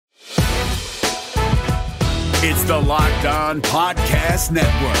It's the Locked On Podcast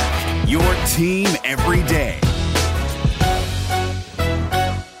Network, your team every day.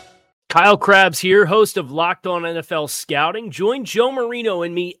 Kyle Krabs here, host of Locked On NFL Scouting. Join Joe Marino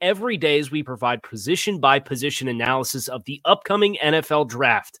and me every day as we provide position-by-position analysis of the upcoming NFL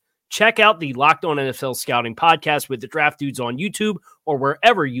Draft. Check out the Locked On NFL Scouting podcast with the Draft Dudes on YouTube or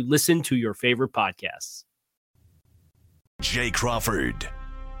wherever you listen to your favorite podcasts. Jay Crawford,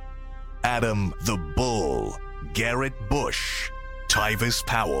 Adam the Bull, Garrett Bush, Tyvis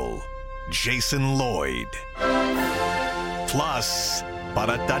Powell, Jason Lloyd. Plus,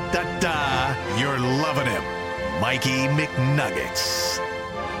 ba-da-da-da-da, you're loving him, Mikey McNuggets.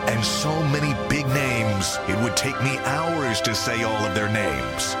 And so many big names, it would take me hours to say all of their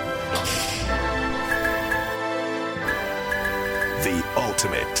names. The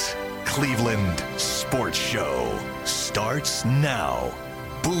ultimate Cleveland sports show starts now.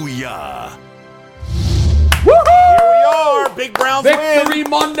 Booyah! Here we are, Big Browns Victory win.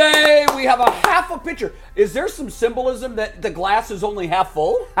 Monday. We have a half a pitcher. Is there some symbolism that the glass is only half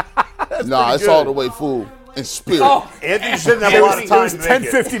full? Nah, it's all the way full in spirit. Oh, Anthony didn't have a lot of time to make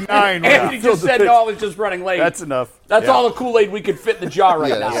it. 10:59. Anthony just said no, I was just running late. That's enough. That's all the Kool-Aid we could fit in the jar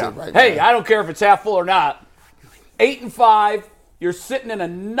right now. That's it right Hey, now. I don't care if it's half full or not. 8-5. You're sitting in a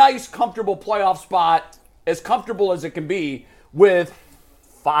nice, comfortable playoff spot, as comfortable as it can be, with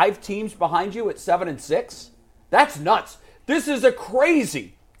 5 teams behind you at 7-6. That's nuts. This is a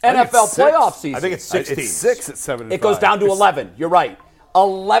crazy NFL playoff season. I think it's 6 It's teams. 6 at 7. It goes down to 11. You're right.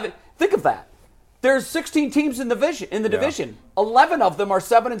 11. Think of that. There's 16 teams in the division. 11 of them are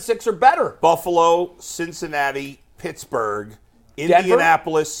 7-6 or better. Buffalo, Cincinnati, Pittsburgh, Denver?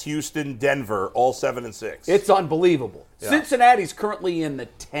 Indianapolis, Houston, Denver, all 7-6. It's unbelievable. Cincinnati's currently in the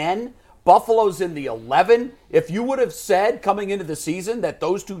 10. Buffalo's in the 11. If you would have said coming into the season that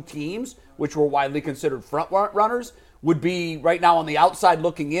those two teams, which were widely considered front runners, would be right now on the outside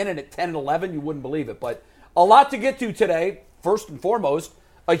looking in and at 10 and 11, you wouldn't believe it. But a lot to get to today. First and foremost,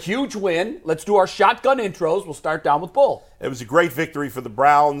 a huge win. Let's do our shotgun intros. We'll start down with Bull. It was a great victory for the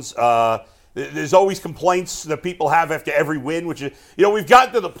Browns. There's always complaints that people have after every win, which is, we've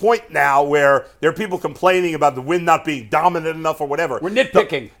gotten to the point now where there are people complaining about the win not being dominant enough or whatever. We're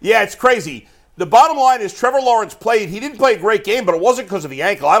nitpicking. Yeah, it's crazy. The bottom line is Trevor Lawrence played. He didn't play a great game, but it wasn't because of the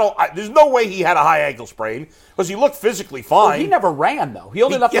ankle. There's no way he had a high ankle sprain because he looked physically fine. Well, he never ran, though. He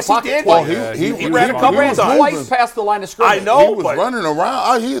only left yes, the he pocket did. twice. Well, he ran a couple ran of times. twice past the line of scrimmage. I know, He was but running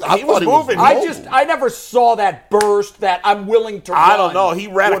around. he thought was moving. I never saw that burst that I'm willing to run. I don't know. He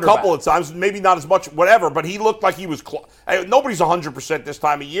ran a couple quarterback. of times, maybe not as much, whatever, but he looked like he was nobody's 100% this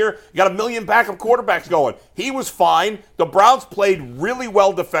time of year. You got a million backup quarterbacks going. He was fine. The Browns played really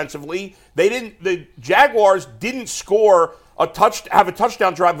well defensively. The Jaguars didn't score have a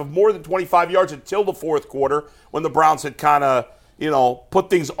touchdown drive of more than 25 yards until the fourth quarter when the Browns had kind of, put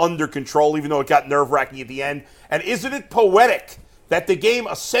things under control, even though it got nerve-wracking at the end. And isn't it poetic that the game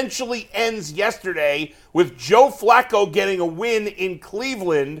essentially ends yesterday with Joe Flacco getting a win in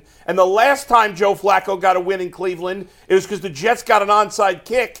Cleveland? And the last time Joe Flacco got a win in Cleveland, it was because the Jets got an onside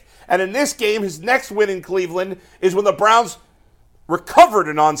kick. And in this game, his next win in Cleveland is when the Browns recovered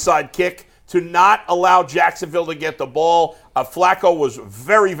an onside kick to not allow Jacksonville to get the ball. Flacco was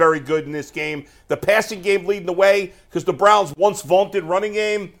very, very good in this game. The passing game leading the way because the Browns' once vaunted running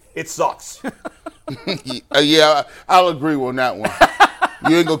game, it sucks. Yeah, I'll agree on that one.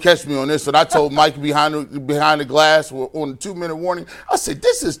 You ain't gonna catch me on this. And I told Mike behind the glass on the 2-minute warning, I said,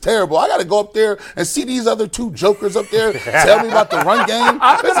 this is terrible. I got to go up there and see these other two jokers up there tell me about the run game.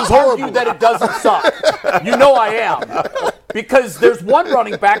 This is horrible. Argue that it doesn't suck. You know I am. Because there's one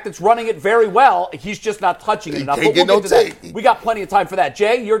running back that's running it very well. He's just not touching it enough. Can't But get no get to that. tape. We got plenty of time for that.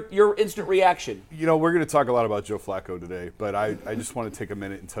 Jay, your instant reaction. We're going to talk a lot about Joe Flacco today, but I just want to take a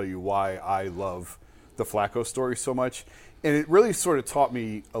minute and tell you why I love the Flacco story so much. And it really sort of taught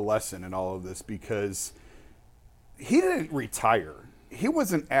me a lesson in all of this because he didn't retire. He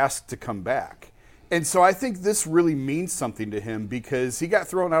wasn't asked to come back. And so I think this really means something to him because he got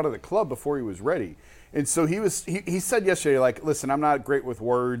thrown out of the club before he was ready. And so he said yesterday, like, listen, I'm not great with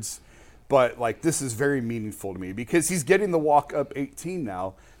words, but like this is very meaningful to me because he's getting the walk up 18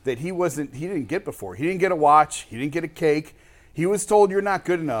 now that he didn't get before. He didn't get a watch, he didn't get a cake. He was told you're not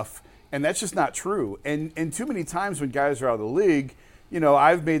good enough. And that's just not true. And too many times when guys are out of the league,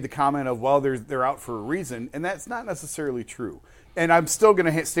 I've made the comment of, well, they're out for a reason, and that's not necessarily true. And I'm still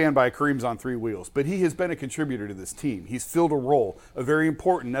going to stand by Kareem's on 3 wheels, but he has been a contributor to this team. He's filled a role, a very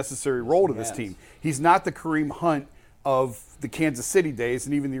important, necessary role to this team. He's not the Kareem Hunt of the Kansas City days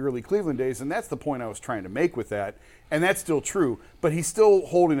and even the early Cleveland days, and that's the point I was trying to make with that, and that's still true. But he's still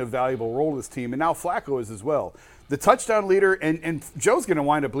holding a valuable role in this team, and now Flacco is as well. The touchdown leader, and Joe's going to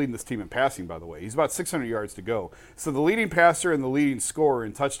wind up leading this team in passing, by the way. He's about 600 yards to go. So the leading passer and the leading scorer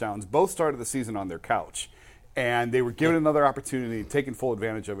in touchdowns both started the season on their couch, and they were given another opportunity, taking full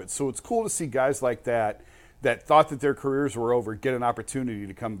advantage of it. So it's cool to see guys like that thought that their careers were over get an opportunity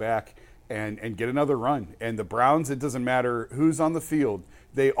to come back and get another run. And the Browns, it doesn't matter who's on the field,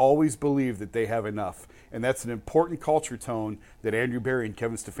 they always believe that they have enough. And that's an important culture tone that Andrew Berry and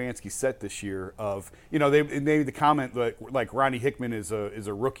Kevin Stefanski set this year of, they made the comment like Ronnie Hickman is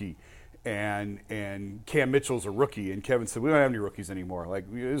a rookie and Cam Mitchell's a rookie. And Kevin said, we don't have any rookies anymore. Like,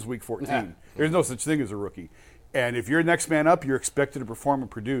 it is week 14. Yeah. There's no such thing as a rookie. And if you're next man up, you're expected to perform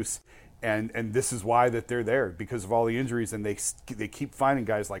and produce. And this is why that they're there, because of all the injuries, and they keep finding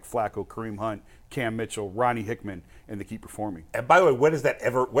guys like Flacco, Kareem Hunt, Cam Mitchell, Ronnie Hickman, and they keep performing. And by the way, when's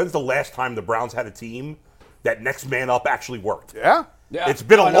the last time the Browns had a team that next man up actually worked? Yeah. It's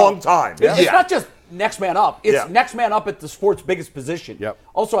been a long time. It's not just next man up. It's next man up at the sport's biggest position. Yep.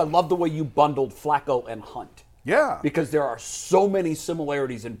 Also, I love the way you bundled Flacco and Hunt. Yeah. Because there are so many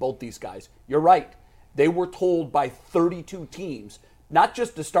similarities in both these guys. You're right. They were told by 32 teams, not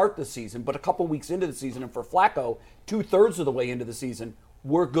just to start the season, but a couple weeks into the season. And for Flacco, 2/3 of the way into the season,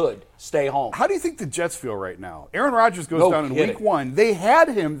 we're good. Stay home. How do you think the Jets feel right now? Aaron Rodgers goes down in week 1. They had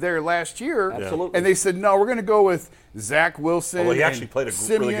him there last year. Absolutely. And they said, no, we're going to go with Zach Wilson. Well, he actually played a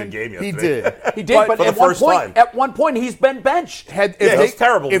really good game yesterday. He did. He did, but at one point, he's been benched. He's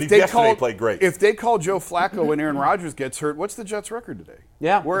terrible. Yesterday played great. If they call Joe Flacco and Aaron Rodgers gets hurt, what's the Jets' record today?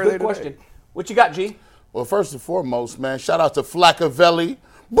 Yeah, Where good are they question. Today? What you got, G? Well, first and foremost, man, shout out to Flaccavelli.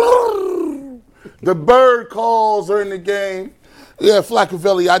 The bird calls are in the game. Yeah,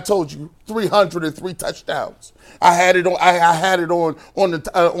 Flaccavelli, I told you, 303 touchdowns. I had it on. I had it on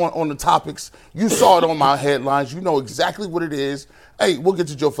the topics. You saw it on my headlines. You know exactly what it is. Hey, we'll get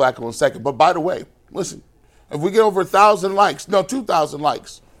to Joe Flacco in a second. But by the way, listen, if we get over 2,000 likes,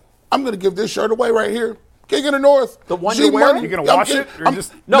 I'm going to give this shirt away right here. King of the North. The one you're wearing? You're going to wash it? Or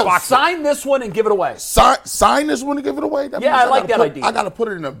just sign this one and give it away. Sign this one and give it away? I like that idea. I got to put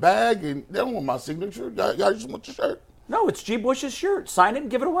it in a bag, and they don't want my signature. Y'all just want your shirt. No, it's G. Bush's shirt. Sign it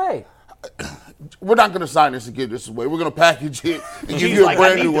and give it away. We're not going to sign this and give this away. We're going to package it and give you a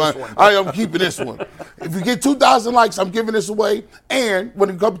brand new one. I am keeping this one. If you get 2,000 likes, I'm giving this away. And when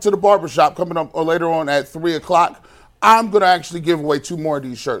it comes to the barbershop coming up later on at 3 o'clock, I'm going to actually give away 2 more of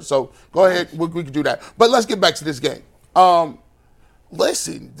these shirts. So go ahead. We can do that. But let's get back to this game.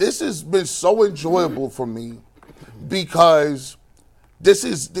 Listen, this has been so enjoyable for me because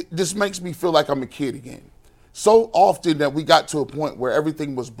this makes me feel like I'm a kid again. So often that we got to a point where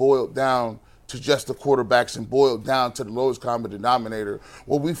everything was boiled down to just the quarterbacks and boiled down to the lowest common denominator.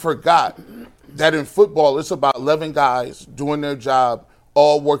 Well, we forgot that in football, it's about 11 guys doing their job,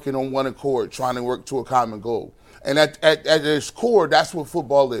 all working on one accord, trying to work to a common goal. And at its core, that's what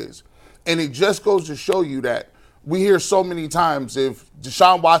football is. And it just goes to show you that we hear so many times if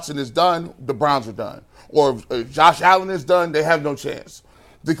Deshaun Watson is done, the Browns are done. Or if Josh Allen is done, they have no chance.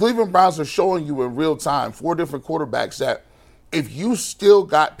 The Cleveland Browns are showing you in real time, 4 different quarterbacks, that if you still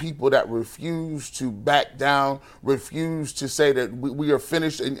got people that refuse to back down, refuse to say that we are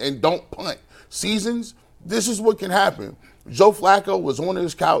finished and don't punt seasons, this is what can happen. Joe Flacco was on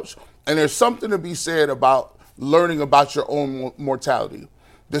his couch, and there's something to be said about learning about your own mortality.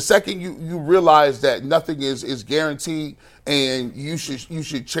 The second you realize that nothing is guaranteed and you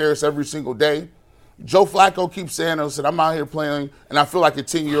should cherish every single day. Joe Flacco keeps saying, I'm out here playing, and I feel like a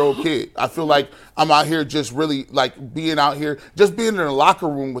 10-year-old kid. I feel like I'm out here just really like being out here, just being in the locker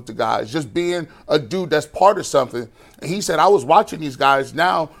room with the guys, just being a dude that's part of something. And he said, I was watching these guys.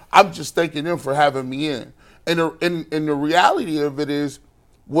 Now I'm just thanking them for having me in. And the reality of it is,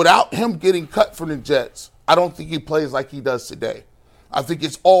 without him getting cut from the Jets, I don't think he plays like he does today. I think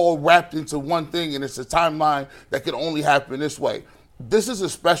it's all wrapped into one thing, and it's a timeline that can only happen this way. This is a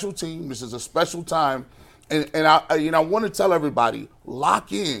special team. This is a special time. And I want to tell everybody,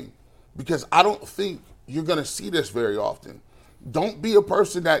 lock in, because I don't think you're going to see this very often. Don't be a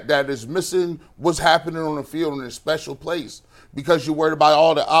person that is missing what's happening on the field in a special place because you're worried about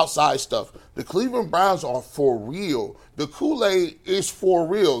all the outside stuff. The Cleveland Browns are for real. The Kool-Aid is for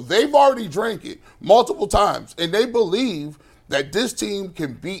real. They've already drank it multiple times, and they believe that this team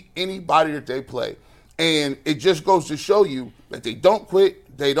can beat anybody that they play. And it just goes to show you that they don't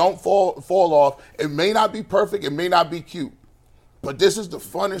quit, they don't fall off. It may not be perfect, it may not be cute, but this is the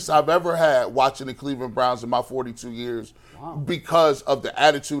funnest I've ever had watching the Cleveland Browns in my 42 years because of the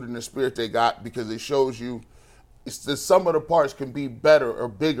attitude and the spirit they got, because it shows you it's the sum of the parts can be better or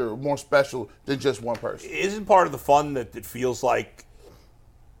bigger or more special than just one person. Isn't part of the fun that it feels like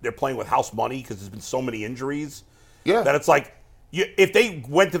they're playing with house money because there's been so many injuries? Yeah. That it's like, if they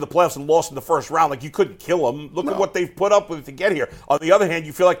went to the playoffs and lost in the first round, like you couldn't kill them. Look at what they've put up with to get here. On the other hand,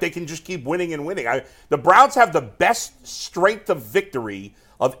 you feel like they can just keep winning and winning. The Browns have the best strength of victory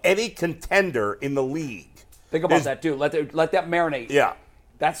of any contender in the league. Think about that, too. Let that marinate. Yeah.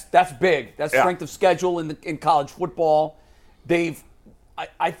 That's big. That's strength of schedule in college football.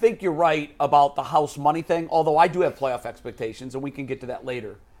 I think you're right about the house money thing, although I do have playoff expectations, and we can get to that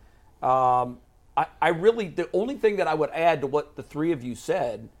later. The only thing that I would add to what the three of you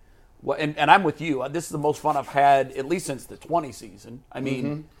said, and I'm with you, this is the most fun I've had at least since the 20 season. I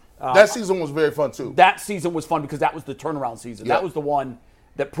mean, that season was very fun too. That season was fun because that was the turnaround season. Yep. That was the one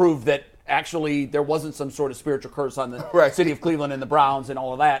that proved that actually there wasn't some sort of spiritual curse on the city of Cleveland and the Browns and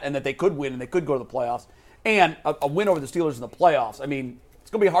all of that, and that they could win and they could go to the playoffs. And a win over the Steelers in the playoffs. I mean, it's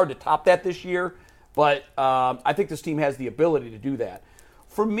going to be hard to top that this year, but I think this team has the ability to do that.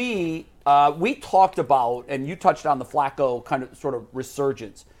 For me, we talked about, and you touched on the Flacco kind of sort of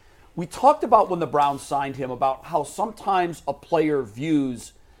resurgence. We talked about when the Browns signed him about how sometimes a player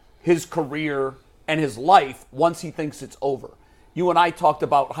views his career and his life once he thinks it's over. You and I talked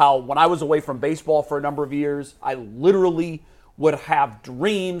about how when I was away from baseball for a number of years, I literally would have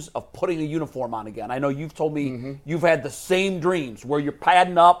dreams of putting a uniform on again. I know you've told me you've had the same dreams where you're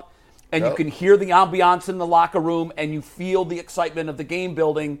padding up and you can hear the ambiance in the locker room and you feel the excitement of the game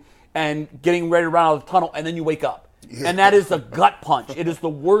building and getting ready to run out of the tunnel, and then you wake up. Yeah. And that is a gut punch. It is the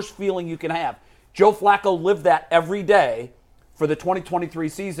worst feeling you can have. Joe Flacco lived that every day for the 2023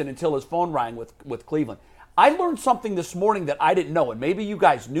 season until his phone rang with Cleveland. I learned something this morning that I didn't know, and maybe you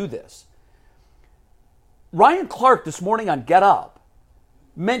guys knew this. Ryan Clark this morning on Get Up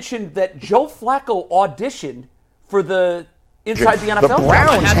mentioned that Joe Flacco auditioned for the Inside the NFL. The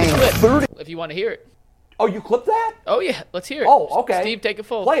Browns hang 30. If you want to hear it. Oh, you clipped that? Oh, yeah. Let's hear it. Oh, okay. Steve, take it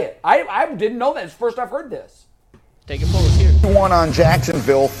full. Play it. I didn't know that. It's the first I've heard this. Take it full. Let's hear it. One on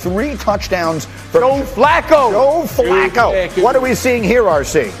Jacksonville, 3 touchdowns for Joe Flacco. Joe Flacco. What are we seeing here,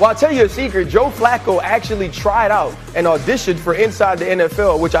 RC? Well, I'll tell you a secret. Joe Flacco actually tried out and auditioned for Inside the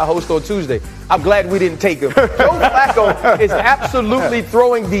NFL, which I host on Tuesday. I'm glad we didn't take him. Joe Flacco is absolutely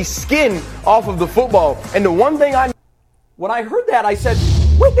throwing the skin off of the football. And the one thing when I heard that, I said,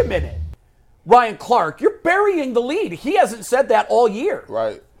 wait a minute. Ryan Clark, you're burying the lead. He hasn't said that all year.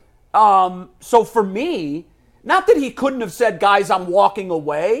 Right. So for me, not that he couldn't have said, guys, I'm walking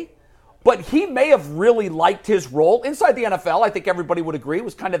away, but he may have really liked his role. Inside the NFL, I think everybody would agree,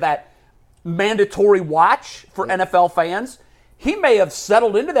 was kind of that mandatory watch for NFL fans. He may have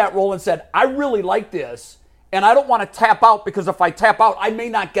settled into that role and said, I really like this, and I don't want to tap out because if I tap out, I may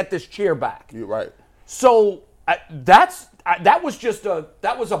not get this chair back. You're right. So that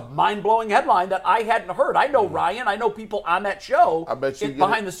was a mind-blowing headline that I hadn't heard. I know Ryan. I know people on that show. I bet you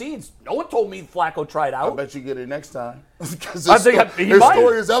behind the scenes. No one told me Flacco tried out. I bet you get it next time. Because his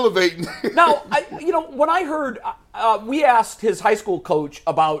story is elevating. Now, when I heard, we asked his high school coach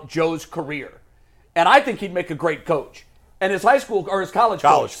about Joe's career, and I think he'd make a great coach. And his college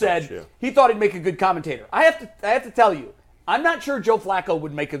coach said he thought he'd make a good commentator. I have to tell you, I'm not sure Joe Flacco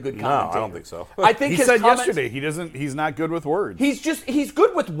would make a good commentator. No, I don't think so. I think he said yesterday he's not good with words. He's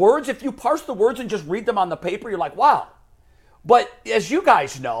good with words. If you parse the words and just read them on the paper, you're like, wow. But as you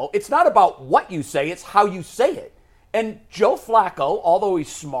guys know, it's not about what you say, it's how you say it. And Joe Flacco, although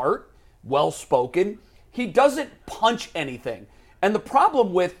he's smart, well-spoken, he doesn't punch anything. And the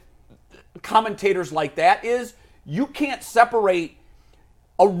problem with commentators like that is you can't separate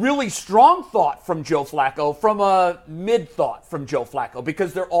a really strong thought from Joe Flacco from a mid-thought from Joe Flacco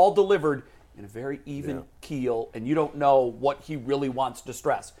because they're all delivered in a very even keel, and you don't know what he really wants to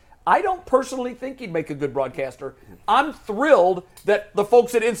stress. I don't personally think he'd make a good broadcaster. I'm thrilled that the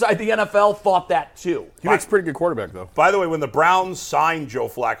folks at Inside the NFL thought that too. He makes a pretty good quarterback, though. By the way, when the Browns signed Joe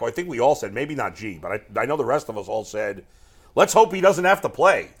Flacco, I think we all said, maybe not G, but I know the rest of us all said, let's hope he doesn't have to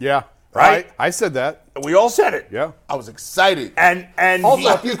play. Yeah. Right? I said that. We all said it. Yeah. I was excited. And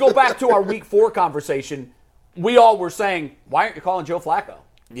also, if you go back to our Week 4 conversation, we all were saying, why aren't you calling Joe Flacco?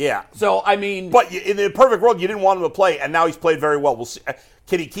 Yeah. So, I mean... But in the perfect world, you didn't want him to play, and now he's played very well. We'll see.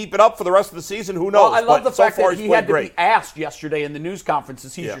 Can he keep it up for the rest of the season? Who knows? Well, I love the fact so far that he had to be asked yesterday in the news conference,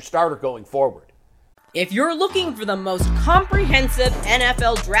 is he's your starter going forward. If you're looking for the most comprehensive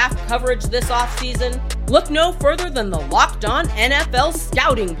NFL draft coverage this offseason, look no further than the Locked On NFL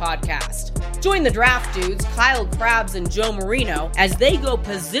Scouting Podcast. Join the draft dudes, Kyle Krabs and Joe Marino, as they go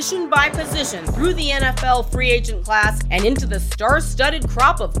position by position through the NFL free agent class and into the star-studded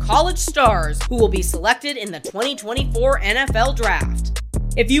crop of college stars who will be selected in the 2024 NFL Draft.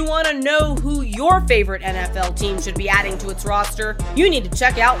 If you want to know who your favorite NFL team should be adding to its roster, you need to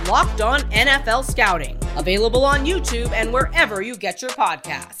check out Locked On NFL Scouting, available on YouTube and wherever you get your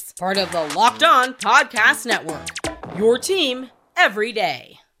podcasts. Part of the Locked On Podcast Network, your team every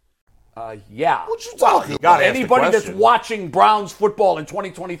day. Yeah. What you talking about? Anybody that's watching Browns football in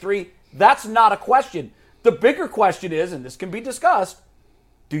 2023, that's not a question. The bigger question is, and this can be discussed,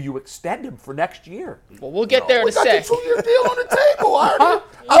 do you extend him for next year? Well, we'll get there in a sec. We got the 2-year deal on the table, Artie.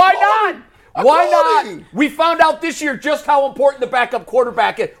 Why not? Why not? We found out this year just how important the backup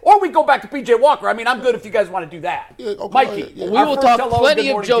quarterback is. Or we go back to P.J. Walker. I mean, I'm good if you guys want to do that. Yeah, okay, Mikey. yeah. We will talk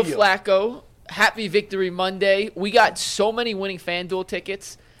plenty of Joe Flacco. Happy Victory Monday. We got so many winning FanDuel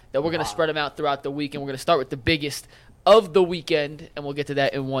tickets that we're going to spread them out throughout the week, and we're going to start with the biggest of the weekend, and we'll get to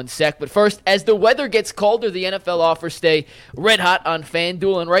that in one sec. But first, as the weather gets colder, the NFL offers stay red hot on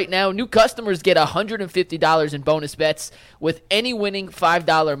FanDuel, and right now, new customers get $150 in bonus bets with any winning $5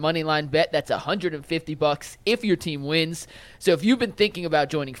 moneyline bet. That's $150 if your team wins. So if you've been thinking about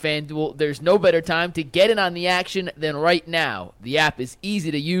joining FanDuel, there's no better time to get in on the action than right now. The app is easy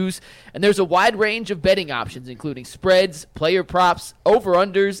to use, and there's a wide range of betting options, including spreads, player props,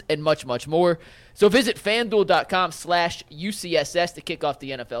 over-unders, and much, much more. So visit FanDuel.com/UCSS to kick off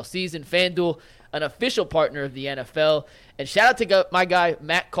the NFL season. FanDuel, an official partner of the NFL. And shout out to my guy,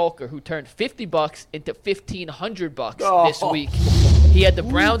 Matt Kolker, who turned $50 into $1,500 this week. He had the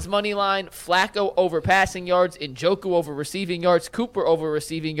Browns money line, Flacco over passing yards, Njoku over receiving yards, Cooper over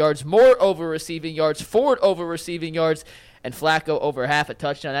receiving yards, Moore over receiving yards, Ford over receiving yards, and Flacco over half a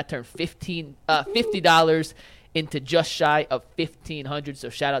touchdown. That turned $50 into just shy of $1,500. So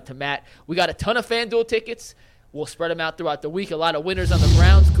shout out to Matt. We got a ton of FanDuel tickets. We'll spread them out throughout the week. A lot of winners on the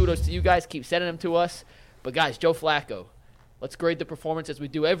Browns. Kudos to you guys. Keep sending them to us. But guys, Joe Flacco, let's grade the performance as we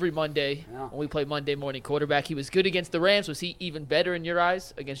do every Monday when we play Monday morning quarterback. He was good against the Rams. Was he even better in your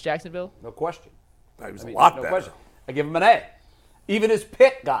eyes against Jacksonville? No question. He was a lot better. Question. I give him an A. Even his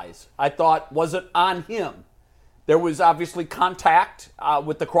pick, guys, I thought wasn't on him. There was obviously contact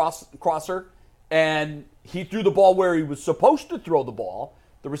with the crosser, and he threw the ball where he was supposed to throw the ball.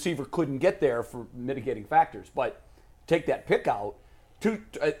 The receiver couldn't get there for mitigating factors. But take that pick out,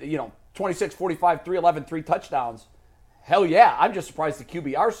 26, 45, 311, 3 touchdowns. Hell yeah. I'm just surprised the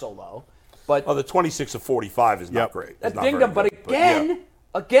QBR so low. But the 26 of 45 is not great. That dinged him. But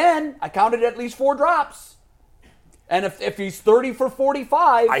again, I counted at least 4 drops. And if he's 30 for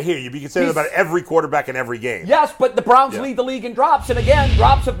 45. I hear you. You can say that about every quarterback in every game. Yes, but the Browns lead the league in drops. And again,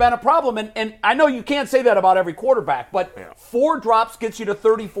 drops have been a problem. And I know you can't say that about every quarterback, but 4 drops gets you to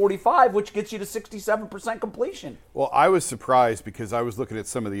 30-45, which gets you to 67% completion. Well, I was surprised because I was looking at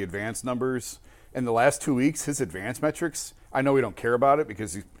some of the advanced numbers. In the last 2 weeks, his advanced metrics, I know we don't care about it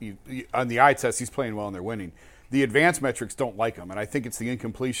because he, on the eye test, he's playing well and they're winning. The advanced metrics don't like him, and I think it's the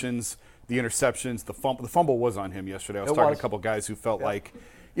incompletions, the interceptions, the fumble. The fumble was on him yesterday. I was talking to a couple guys who felt like,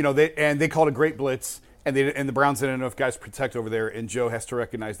 they called a great blitz, and the Browns didn't know if guys protect over there, and Joe has to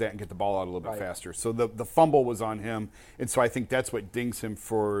recognize that and get the ball out a little bit faster. So the fumble was on him, and so I think that's what dings him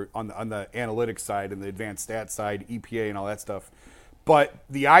for on the analytics side and the advanced stats side, EPA and all that stuff. But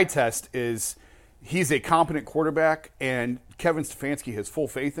the eye test is he's a competent quarterback, and Kevin Stefanski has full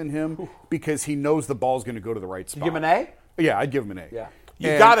faith in him because he knows the ball's going to go to the right spot. You give him an A? Yeah, I'd give him an A. Yeah.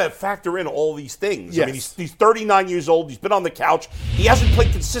 You got to factor in all these things. Yes. I mean, he's 39 years old. He's been on the couch. He hasn't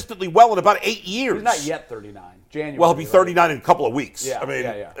played consistently well in about 8 years. He's not yet 39. January. Well, he'll be 39 in a couple of weeks. Yeah, I mean,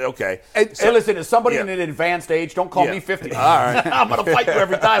 okay. And listen, as somebody in an advanced age, don't call me 50. All right. I'm going to fight you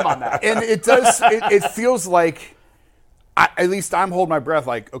every time on that. And it does. It feels like, at least I'm holding my breath.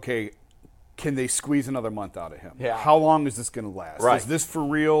 Like, okay, can they squeeze another month out of him? Yeah. How long is this going to last? Right. Is this for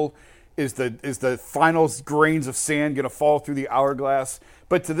real? Is the final grains of sand going to fall through the hourglass?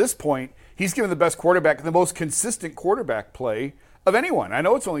 But to this point, he's given the best quarterback, the most consistent quarterback play of anyone. I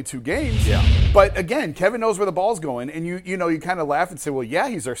know it's only 2 games. Yeah. But again, Kevin knows where the ball's going, and you kind of laugh and say, well, yeah,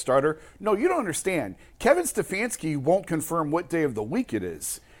 he's our starter. No, you don't understand. Kevin Stefanski won't confirm what day of the week it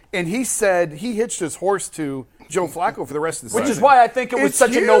is. And he said he hitched his horse to Joe Flacco for the rest of the season. Which is why I think it was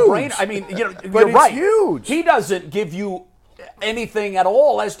such a no-brainer. I mean, but you're it's right. Huge. He doesn't give you anything at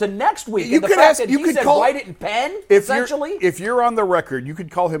all as to next week. You and the could fact ask. that You he could said call write it in pen. Essentially, if you're on the record, you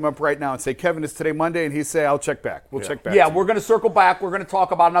could call him up right now and say, "Kevin, is today Monday?" And he'd say, "I'll check back. We'll check back." Yeah, we're going to circle back. We're going to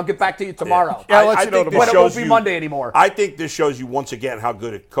talk about it, and I'll get back to you tomorrow. Yeah, I'll let you know But tomorrow. it won't be Monday anymore. I think this shows you once again how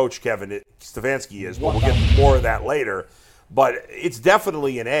good a coach Kevin Stefanski is. But we'll get more of that later. But it's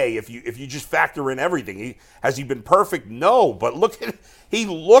definitely an A if you just factor in everything. Has he been perfect? No. But look at he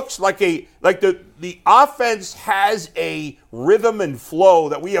looks like the offense has a rhythm and flow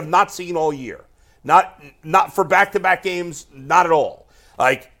that we have not seen all year. Not for back-to-back games, not at all.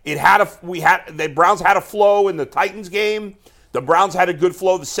 Like the Browns had a flow in the Titans game. The Browns had a good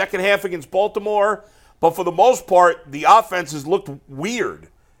flow the second half against Baltimore. But for the most part, the offenses looked weird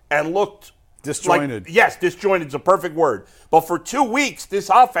and looked disjointed. Disjointed is a perfect word. But for 2 weeks, this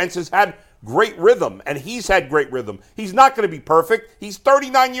offense has had great rhythm, and he's had great rhythm. He's not going to be perfect. He's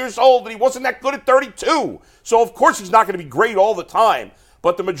 39 years old, and he wasn't that good at 32. So, of course, he's not going to be great all the time.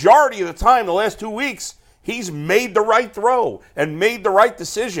 But the majority of the time, the last 2 weeks, he's made the right throw and made the right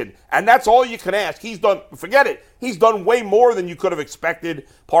decision. And that's all you can ask. He's done way more than you could have expected.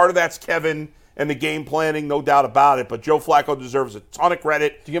 Part of that's Kevin and the game planning, no doubt about it. But Joe Flacco deserves a ton of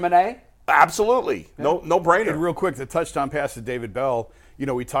credit. Do you give him an A? Absolutely. No brainer. And real quick, the touchdown pass to David Bell,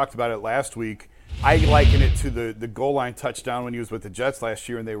 we talked about it last week. I liken it to the goal line touchdown when he was with the Jets last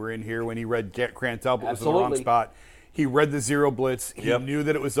year and they were in here when he read Grant Delpit was in the wrong spot. He read the zero blitz. He knew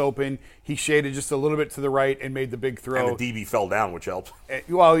that it was open. He shaded just a little bit to the right and made the big throw. And the DB fell down, which helped.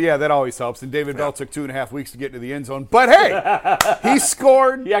 Well, yeah, that always helps. And David Bell took 2.5 weeks to get into the end zone. But, hey, he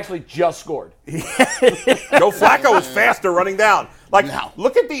scored. He actually just scored. Joe Flacco was faster running down.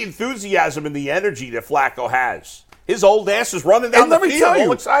 Look at the enthusiasm and the energy that Flacco has. His old ass is running down the field,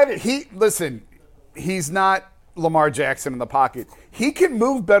 all excited. He's not Lamar Jackson in the pocket. He can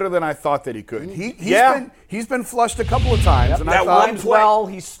move better than I thought that he could. He's been flushed a couple of times. And that I thought, one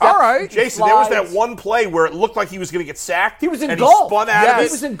play, he steps, all right, Jason, there was that one play where it looked like he was going to get sacked. He was in and goal. He spun out of it.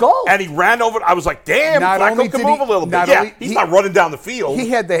 He was in goal. And he ran over. I was like, damn, Flacco can move a little bit. He's not running down the field. He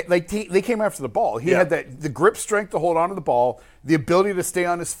had that, they came after the ball. He had the grip strength to hold on to the ball, the ability to stay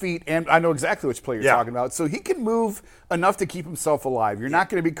on his feet, and I know exactly which play you're talking about. So he can move enough to keep himself alive. You're not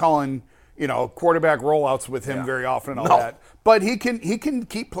going to be calling quarterback rollouts with him very often and all that. But he can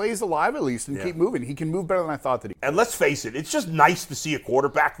keep plays alive at least and keep moving. He can move better than I thought that he could. And let's face it, it's just nice to see a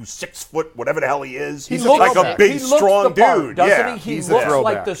quarterback who's 6 foot, whatever the hell he is. He looks like a big, strong dude. Doesn't he? He looks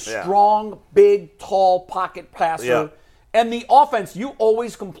like the strong, big, tall pocket passer. Yeah. And the offense, you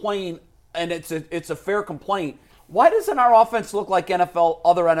always complain, and it's a fair complaint. Why doesn't our offense look like other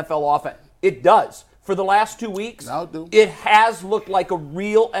NFL offense? It does. For the last 2 weeks, it has looked like a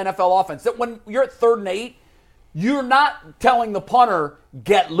real NFL offense. That when you're at 3rd and 8, you're not telling the punter,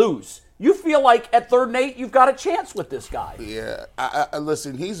 get loose. You feel like at 3rd and 8, you've got a chance with this guy. Yeah, I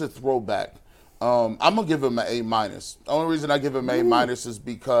listen, he's a throwback. I'm going to give him an A-. The only reason I give him an A- is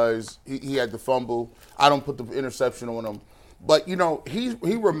because he had the fumble. I don't put the interception on him. But, he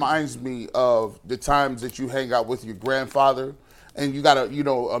reminds me of the times that you hang out with your grandfather and you got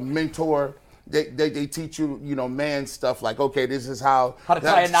a mentor. They teach you, man stuff like, okay, this is how to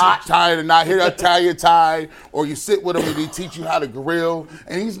tie a knot. Tie a knot. Here, I tie your tie. Or you sit with him and they teach you how to grill.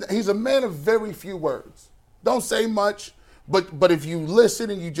 And he's a man of very few words. Don't say much, but if you listen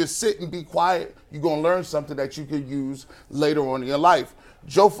and you just sit and be quiet, you're going to learn something that you could use later on in your life.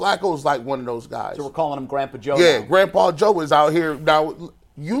 Joe Flacco is like one of those guys. So we're calling him Grandpa Joe now. Grandpa Joe is out here. Now,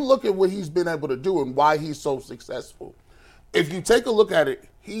 you look at what he's been able to do and why he's so successful. If you take a look at it,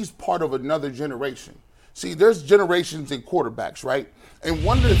 he's part of another generation. See, there's generations in quarterbacks, right? And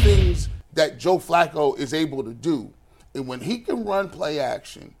one of the things that Joe Flacco is able to do, and when he can run play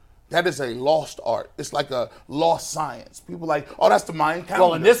action, that is a lost art. It's like a lost science. People are like, oh, that's the mind calendar.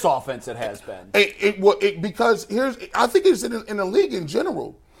 Well, in this offense, it has been. Because I think it's in the league in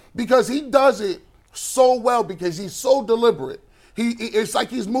general, because he does it so well because he's so deliberate. It's like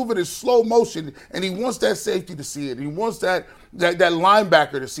he's moving in slow motion, and he wants that safety to see it. He wants that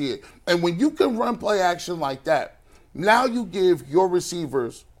linebacker to see it. And when you can run play action like that, now you give your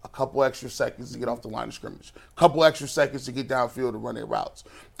receivers a couple extra seconds to get off the line of scrimmage, a couple extra seconds to get downfield to run their routes.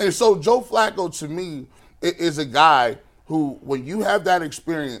 And so Joe Flacco, to me, is a guy who, when you have that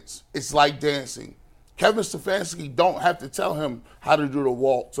experience, it's like dancing. Kevin Stefanski don't have to tell him how to do the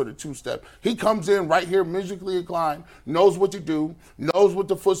waltz or the two-step. He comes in right here, musically inclined, knows what to do, knows what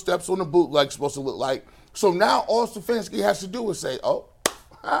the footsteps on the bootleg's supposed to look like. So now all Stefanski has to do is say,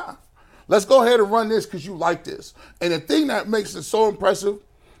 let's go ahead and run this because you like this. And the thing that makes it so impressive,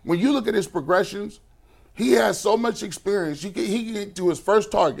 when you look at his progressions, he has so much experience. He can get to his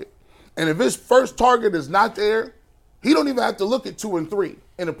first target. And if his first target is not there, He don't even have to look at 2 and 3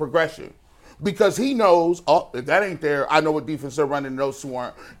 in a progression because he knows, if that ain't there, I know what defense they're running, those two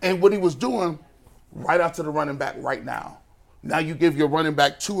aren't. And what he was doing, right out to the running back right now. Now you give your running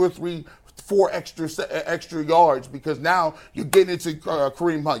back 2 or 3, 4 extra yards because now you're getting into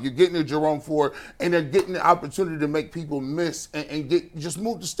Kareem Hunt, you're getting into Jerome Ford, and they're getting the opportunity to make people miss and just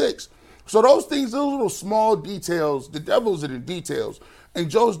move the sticks. So those things, those little small details, the devil's in the details. And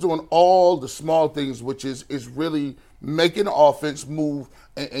Joe's doing all the small things, which is really making the offense move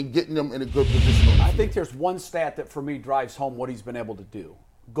and getting them in a good position. I think there's one stat that for me drives home what he's been able to do.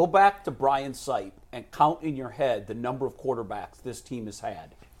 Go back to Brian Sipe and count in your head the number of quarterbacks this team has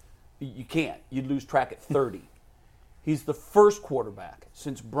had. You can't. You'd lose track at 30. He's the first quarterback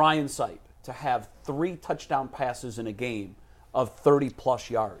since Brian Sipe to have 3 touchdown passes in a game of 30-plus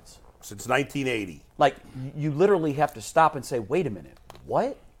yards. Since 1980. Like, you literally have to stop and say, wait a minute,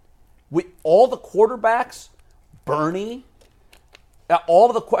 what? With all the quarterbacks, Bernie, I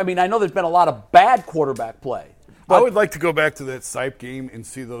know there's been a lot of bad quarterback play. I would like to go back to that Sipe game and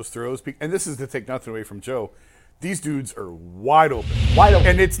see those throws. And this is to take nothing away from Joe. These dudes are wide open. Wide open.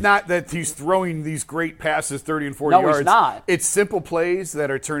 And it's not that he's throwing these great passes 30 and 40 yards. No, he's not. It's simple plays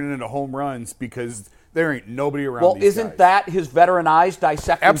that are turning into home runs because there ain't nobody around well, these isn't guys. that his veteran eyes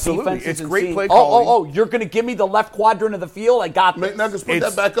dissecting Absolutely. defenses? It's and great seeing, play calling. you're going to give me the left quadrant of the field? I got this. McNuggets, put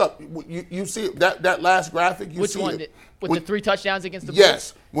that back up. You see that last graphic? Which one? With the 3 touchdowns against the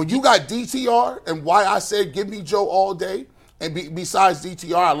Yes. Bulls? When you got DTR and why I said give me Joe all day, and besides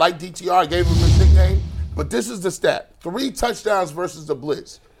DTR, I like DTR. I gave him his nickname. But this is the stat. 3 touchdowns versus the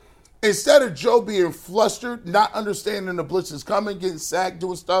blitz. Instead of Joe being flustered, not understanding the blitz is coming, getting sacked,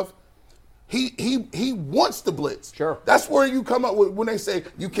 doing stuff, he wants the blitz. Sure. That's where you come up with when they say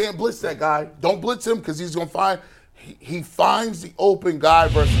you can't blitz that guy. Don't blitz him because he's going to find – he finds the open guy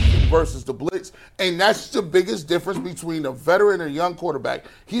versus the blitz. And that's the biggest difference between a veteran and a young quarterback.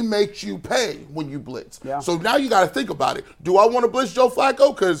 He makes you pay when you blitz. Yeah. So now you got to think about it. Do I want to blitz Joe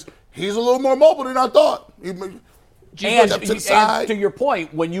Flacco? Because he's a little more mobile than I thought. And to your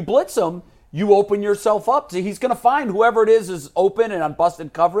point, when you blitz him, you open yourself up to he's going to find whoever it is open and on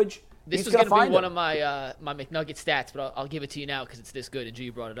busted coverage. This is going to be one of my my McNugget stats, but I'll give it to you now because it's this good, and G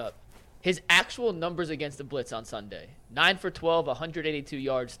brought it up. His actual numbers against the blitz on Sunday: 9 for 12, 182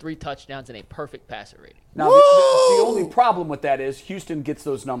 yards, 3 touchdowns, and a perfect passer rating. Now, the only problem with that is Houston gets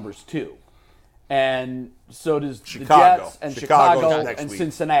those numbers too, and so does Chicago. the Jets and Chicago's Chicago and week.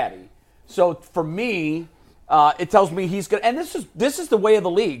 Cincinnati. So for me, it tells me he's going to – and this is the way of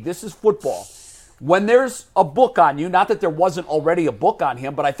the league. This is football. When there's a book on you, not that there wasn't already a book on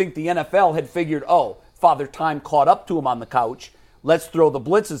him, but I think the NFL had figured, Father Time caught up to him on the couch. Let's throw the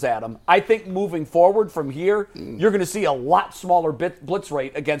blitzes at him. I think moving forward from here, you're going to see a lot smaller blitz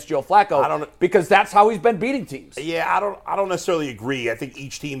rate against Joe Flacco because that's how he's been beating teams. Yeah, I don't necessarily agree. I think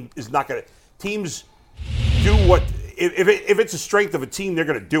each team is not going to – teams do what – if it's a strength of a team, they're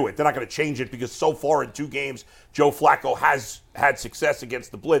going to do it. They're not going to change it because so far in 2 games, Joe Flacco has had success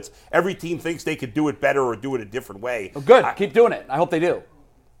against the blitz. Every team thinks they could do it better or do it a different way. Well, good. Keep doing it. I hope they do.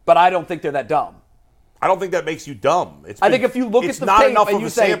 But I don't think they're that dumb. I don't think that makes you dumb. I think if you look at the not tape enough and of you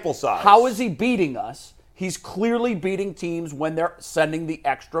a say, sample size. how is he beating us? He's clearly beating teams when they're sending the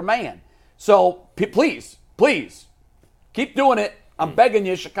extra man. So please, keep doing it. I'm begging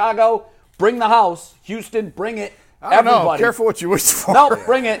you, Chicago, bring the house. Houston, bring it. I don't know. Everybody. Careful what you wish for. No,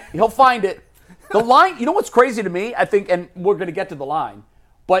 bring it. He'll find it. The line, you know what's crazy to me? I think, and we're going to get to the line,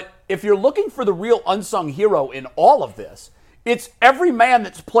 but if you're looking for the real unsung hero in all of this, it's every man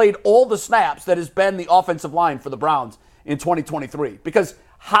that's played all the snaps that has been the offensive line for the Browns in 2023. Because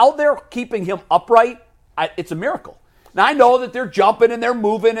how they're keeping him upright, it's a miracle. Now, I know that they're jumping and they're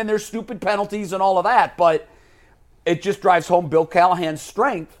moving and there's stupid penalties and all of that, but it just drives home Bill Callahan's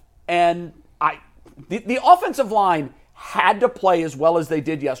strength. And the offensive line had to play as well as they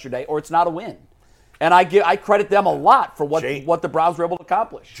did yesterday, or it's not a win. And I credit them a lot for what the Browns were able to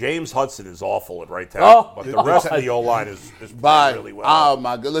accomplish. James Hudson is awful at right tackle, but the rest of the O-line is playing really well. Oh,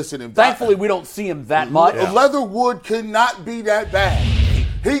 my God. Listen. Thankfully, we don't see him that much. Leatherwood cannot be that bad.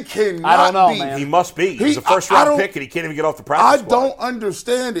 He cannot I don't know, be. man. He must be. He's a first-round pick, and he can't even get off the practice squad. I don't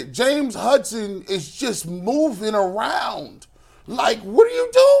understand it. James Hudson is just moving around. Like, what are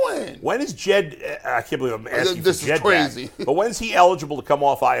you doing? When is Jed – I can't believe I'm asking this for Jed is crazy. back. But when is he eligible to come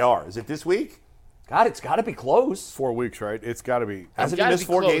off IR? Is it this week? God, it's got to be close. 4 weeks, right? It's got to be. Hasn't he missed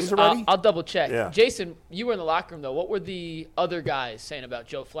 4 games already? I'll double check. Yeah. Jason, you were in the locker room, though. What were the other guys saying about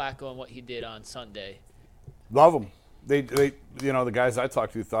Joe Flacco and what he did on Sunday? Love him. They the guys I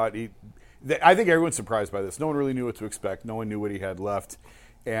talked to thought I think everyone's surprised by this. No one really knew what to expect. No one knew what he had left.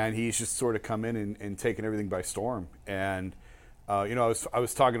 and he's just sort of come in and taken everything by storm. And I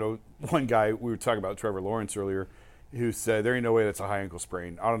was talking to one guy. We were talking about Trevor Lawrence earlier, who said there ain't no way that's a high ankle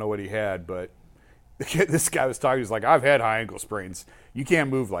sprain. I don't know what he had, but this guy was talking. He's like, I've had high ankle sprains. You can't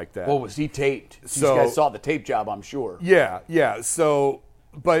move like that. Well, was he taped? So, these guys saw the tape job, I'm sure. Yeah. So,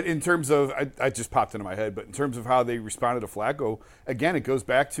 but in terms of, I just popped into my head, but in terms of how they responded to Flacco, again, it goes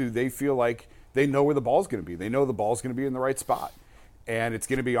back to they feel like they know where the ball's going to be. They know the ball's going to be in the right spot. And it's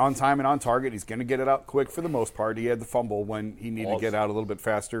going to be on time and on target. He's going to get it out quick for the most part. He had the fumble when he needed to get out a little bit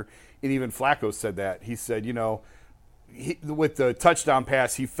faster. And even Flacco said that. He said, with the touchdown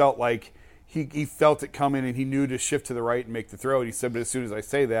pass, he felt like he felt it coming and he knew to shift to the right and make the throw. And he said, but as soon as I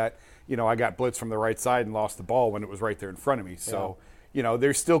say that, I got blitzed from the right side and lost the ball when it was right there in front of me. So,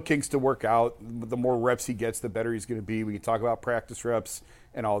 there's still kinks to work out. The more reps he gets, the better he's going to be. We can talk about practice reps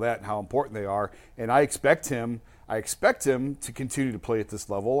and all that and how important they are. And I expect him to continue to play at this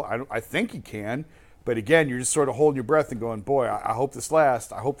level. I think he can. But again, you're just sort of holding your breath and going, boy, I hope this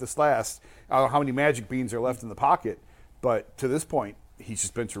lasts. I hope this lasts. I don't know how many magic beans are left in the pocket. But to this point, he's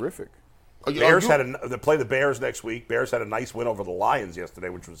just been terrific. Bears they play the Bears next week. Bears had a nice win over the Lions yesterday,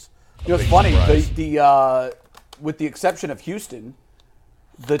 which was it's funny. With the exception of Houston,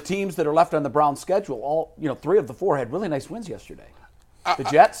 the teams that are left on the Browns' schedule, all 3 of the 4 had really nice wins yesterday. The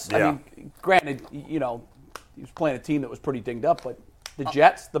Jets. I mean, granted, he was playing a team that was pretty dinged up, but the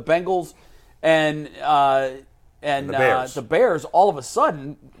Jets, the Bengals, and the Bears, all of a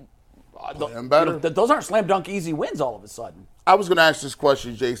sudden, those aren't slam dunk easy wins. All of a sudden, I was going to ask this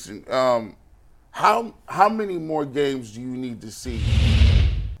question, Jason. How many more games do you need to see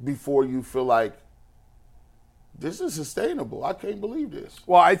before you feel like this is sustainable? I can't believe this.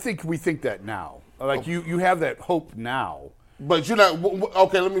 Well, I think we think that now. Like you have that hope now. But you're not.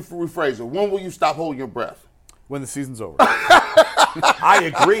 Okay, let me rephrase it. When will you stop holding your breath? When the season's over.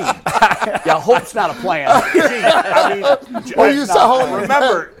 I agree. Hope's not a plan.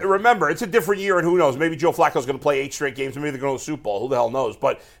 Remember, it's a different year, and who knows? Maybe Joe Flacco's going to play 8 straight games. Maybe they're going to the Super Bowl. Who the hell knows?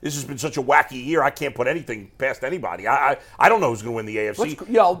 But this has been such a wacky year. I can't put anything past anybody. I don't know who's going to win the AFC.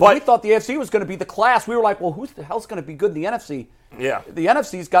 We thought the AFC was going to be the class. We were like, well, who the hell's going to be good in the NFC? Yeah. The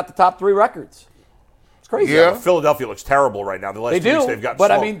NFC's got the top 3 records. Crazy. Yeah, Philadelphia looks terrible right now. The last 2 weeks they've got but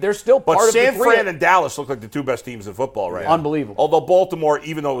slow. I mean, they're still part of the San Fran and Dallas look like the 2 best teams in football right now. Unbelievable. Although Baltimore,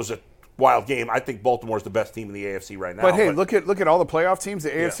 even though it was a wild game, I think Baltimore's the best team in the AFC right now. But hey, look at all the playoff teams, the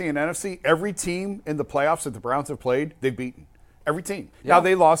AFC and NFC. Every team in the playoffs that the Browns have played, they've beaten. Every team. Yeah. Now,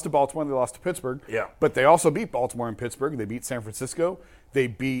 they lost to Baltimore and they lost to Pittsburgh. Yeah. But they also beat Baltimore and Pittsburgh. They beat San Francisco. They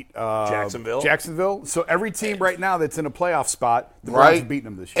beat Jacksonville. So every team right now that's in a playoff spot, the Browns have beaten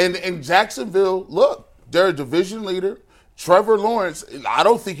them this year. And Jacksonville, look. They're a division leader. Trevor Lawrence, I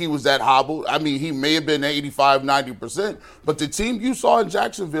don't think he was that hobbled. I mean, he may have been 85, 90%, but the team you saw in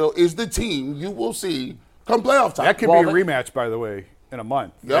Jacksonville is the team you will see come playoff time. That could be a rematch, by the way, in a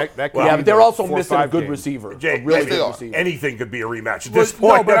month. Yep. But they're also missing a good receiver. Receiver. Anything could be a rematch at this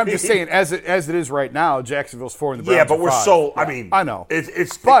point. No, but I'm just saying, as it is right now, Jacksonville's 4 and the Browns Yeah, but we're 5. so. I mean, I know.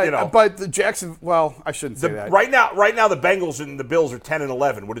 But the Jackson. Well, I shouldn't say that. Right now, the Bengals and the Bills are 10 and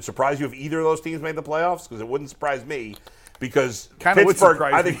 11. Would it surprise you if either of those teams made the playoffs? Because it wouldn't surprise me. Because Pittsburgh,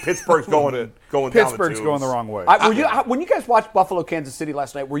 I think Pittsburgh's going down the Pittsburgh's going the wrong way. When you guys watched Buffalo, Kansas City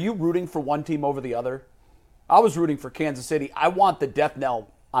last night, were you rooting for one team over the other? I was rooting for Kansas City. I want the death knell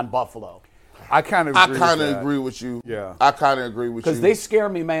on Buffalo. I kind of agree with you. Yeah. I kind of agree with you. Because they scare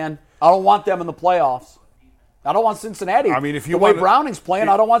me, man. I don't want them in the playoffs. I don't want Cincinnati. I mean, if you the way Browning's playing,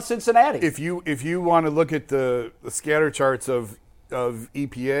 I don't want Cincinnati. If you want to look at the scatter charts of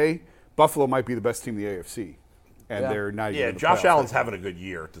EPA, Buffalo might be the best team in the AFC. And they're not even in the Josh playoffs. Allen's having a good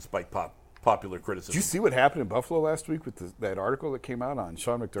year despite popular criticism. Did you see what happened in Buffalo last week with that article that came out on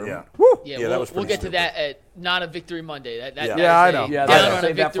Sean McDermott? Yeah. Woo! Yeah, that was we'll get stupid. to that at Not a Victory Monday. I know. Down on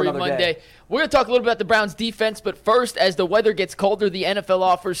a Victory Monday. We're going to talk a little bit about the Browns' defense, but first, as the weather gets colder, the NFL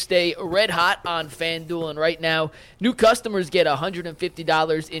offers stay red hot on FanDuel, and right now, new customers get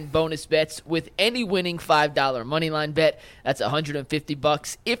 $150 in bonus bets with any winning $5 moneyline bet. That's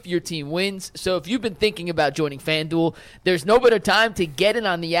 $150 if your team wins. So if you've been thinking about joining FanDuel, there's no better time to get in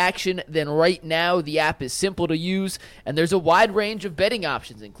on the action than right now. The app is simple to use, and there's a wide range of betting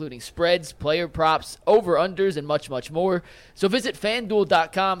options, including spreads, player props, over-unders, and much, much more. So visit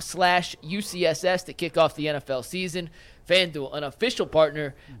FanDuel.com/UCSS to kick off the NFL season. FanDuel, an official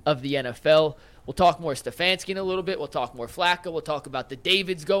partner of the NFL. We'll talk more Stefanski in a little bit. We'll talk more Flacco. We'll talk about the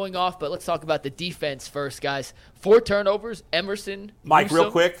Davids going off, but let's talk about the defense first, guys. 4 turnovers, Emerson, Mike, Newsome.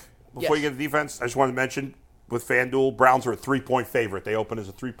 real quick, before you get to the defense, I just wanted to mention, with FanDuel, Browns are a 3-point favorite. They open as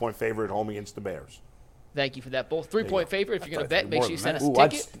a 3-point favorite at home against the Bears. Thank you for that, Bull. 3-point favorite. If you're going to bet, make sure you send us a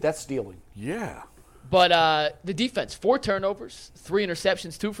ticket. That's stealing. Yeah. But the defense, 4 turnovers, 3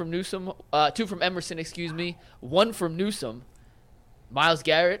 interceptions, 2 from Newsome, 2 from Emerson, 1 from Newsome. Myles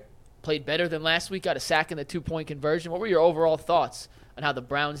Garrett played better than last week, got a sack in the 2-point conversion. What were your overall thoughts on how the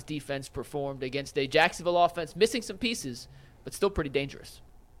Browns defense performed against a Jacksonville offense, missing some pieces, but still pretty dangerous?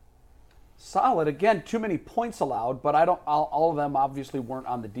 Solid. Again, too many points allowed, but all of them obviously weren't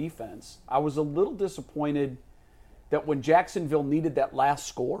on the defense. I was a little disappointed that when Jacksonville needed that last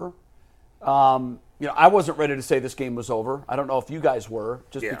score, I wasn't ready to say this game was over. I don't know if you guys were,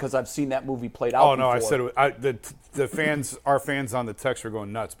 just because I've seen that movie played out. Oh no, before. I said the fans, our fans on the text were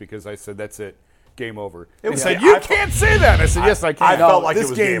going nuts because I said that's it, game over. They said you can't say that. And I said yes, I can. I felt like this it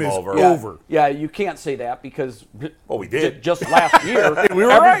was game game is over. Yeah, you can't say that because we did just last year. We were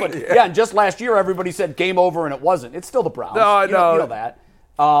right. Yeah, and just last year everybody said game over and it wasn't. It's still the Browns. No, you know that.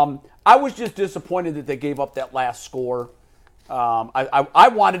 I was just disappointed that they gave up that last score. I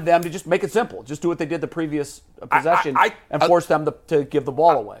wanted them to just make it simple. Just do what they did the previous possession and force them to give the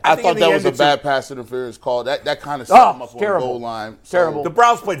ball away. I thought that was a bad pass interference call. That kind of set them up on the goal line. Terrible. The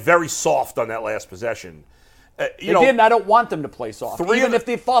Browns played very soft on that last possession. They did, and I don't want them to play soft, even if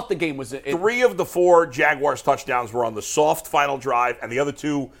they thought the game was... 3 of the 4 Jaguars touchdowns were on the soft final drive, and the other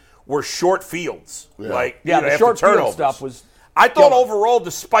 2 were short fields. The short field stuff was... I thought overall,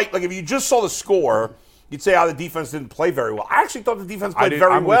 despite... If you just saw the score... You'd say how the defense didn't play very well. I actually thought the defense played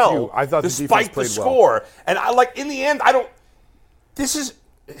very well. I thought despite the defense played score. And in the end, this is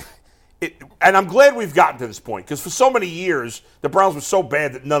it, and I'm glad we've gotten to this point because for so many years the Browns were so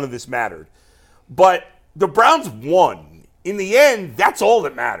bad that none of this mattered. But the Browns won. In the end, that's all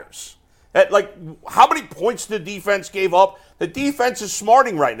that matters. How many points the defense gave up? The defense is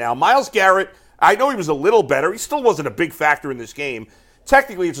smarting right now. Myles Garrett, I know he was a little better. He still wasn't a big factor in this game.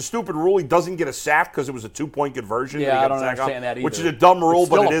 Technically, it's a stupid rule. He doesn't get a sack because it was a 2-point conversion. Yeah, I don't understand that either. Which is a dumb rule,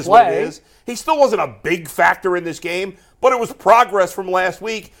 but it is what it is. He still wasn't a big factor in this game, but it was progress from last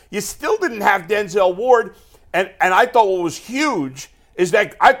week. You still didn't have Denzel Ward, and I thought what was huge is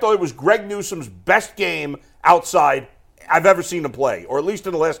that I thought it was Greg Newsome's best game outside I've ever seen him play, or at least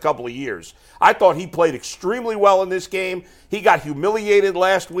in the last couple of years. I thought he played extremely well in this game. He got humiliated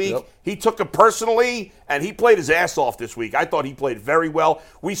last week. Yep. He took it personally, and he played his ass off this week. I thought he played very well.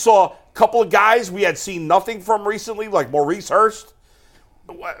 We saw a couple of guys we had seen nothing from recently, like Maurice Hurst,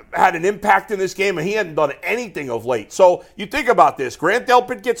 had an impact in this game, and he hadn't done anything of late. So you think about this. Grant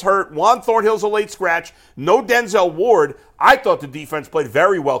Delpit gets hurt. Juan Thornhill's a late scratch. No Denzel Ward. I thought the defense played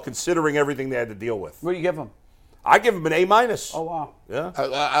very well considering everything they had to deal with. What do you give them? I give him an A-. Oh, wow. Yeah.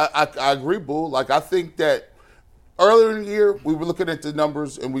 I agree, Bull. I think that earlier in the year, we were looking at the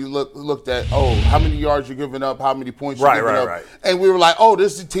numbers, and we looked at, how many yards you're giving up, how many points you're giving up. Right. And we were like,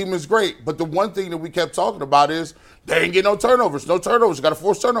 this team is great. But the one thing that we kept talking about is they ain't get no turnovers. No turnovers. You got to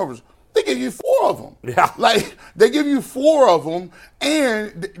force turnovers. They give you 4 of them. Yeah. They give you 4 of them,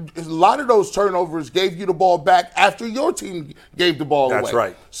 and a lot of those turnovers gave you the ball back after your team gave the ball away. That's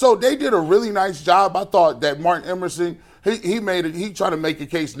right. So they did a really nice job. I thought that Martin Emerson, he made it. He tried to make a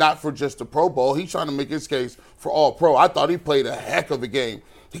case not for just the Pro Bowl. He trying to make his case for all pro. I thought he played a heck of a game.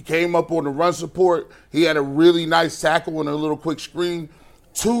 He came up on the run support. He had a really nice tackle and a little quick screen.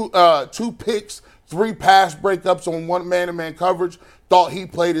 2 picks, 3 pass breakups on 1 man-to-man coverage. Thought he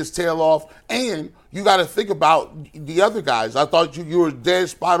played his tail off. And you got to think about the other guys. I thought you were dead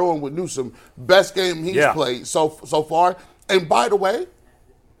spot on with Newsome. Best game he's played so far. And by the way,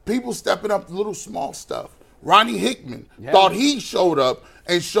 people stepping up the little small stuff. Ronnie Hickman thought he showed up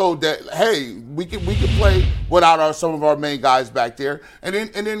and showed that, hey, we can play without some of our main guys back there. And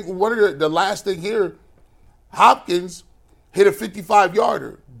then one of the last thing here, Hopkins hit a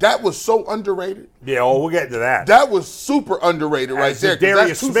 55-yarder. That was so underrated. Yeah, we'll get into that. That was super underrated right there.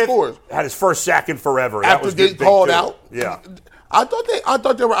 Darius Smith had his first sack in forever. After that was getting called out. Yeah. I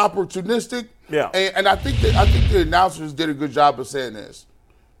thought they were opportunistic. Yeah. And I think the announcers did a good job of saying this.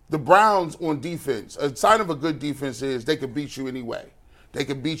 The Browns on defense, a sign of a good defense is they can beat you anyway. They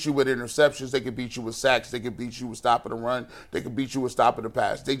can beat you with interceptions. They can beat you with sacks. They can beat you with stopping the run. They can beat you with stopping the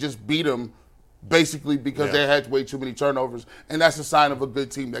pass. They just beat them basically because they had way too many turnovers, and that's a sign of a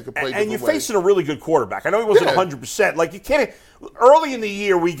good team that can play different ways. And you're facing a really good quarterback. I know he wasn't 100%. You can't. Early in the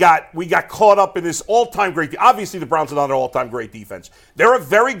year, we got caught up in this all-time great. Obviously, the Browns are not an all-time great defense. They're a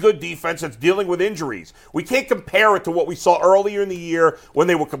very good defense that's dealing with injuries. We can't compare it to what we saw earlier in the year when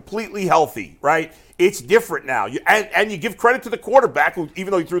they were completely healthy. Right? It's different now. And you give credit to the quarterback, who,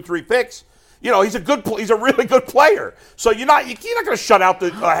 even though he threw 3 picks. He's a really good player. So you're not going to shut out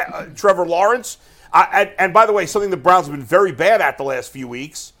the Trevor Lawrence. And by the way, something the Browns have been very bad at the last few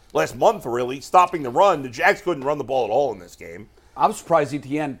weeks, last month, really, stopping the run. The Jags couldn't run the ball at all in this game. I'm surprised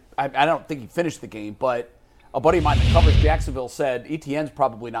Etienne, I don't think he finished the game, but a buddy of mine that covers Jacksonville said Etienne's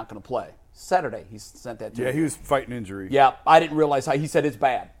probably not going to play. Saturday, he sent that to me. Yeah, he was fighting injury. Yeah, I didn't realize how. He said it's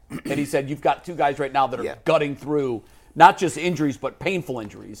bad. And he said, you've got two guys right now that are gutting through not just injuries, but painful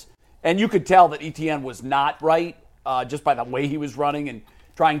injuries. And you could tell that Etienne was not right just by the way he was running and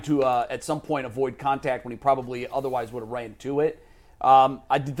trying to, at some point, avoid contact when he probably otherwise would have ran to it.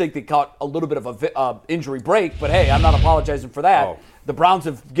 I did think they caught a little bit of a injury break, but hey, I'm not apologizing for that. Oh. The Browns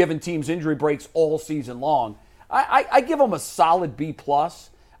have given teams injury breaks all season long. I give them a solid B+.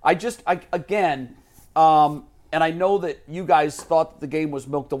 And I know that you guys thought that the game was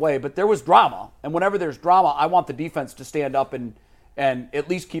milked away, but there was drama. And whenever there's drama, I want the defense to stand up and at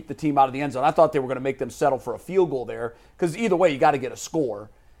least keep the team out of the end zone. I thought they were going to make them settle for a field goal there because either way, you got to get a score.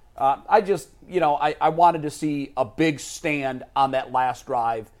 I wanted to see a big stand on that last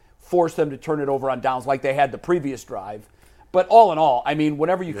drive, force them to turn it over on downs like they had the previous drive. But all in all, I mean,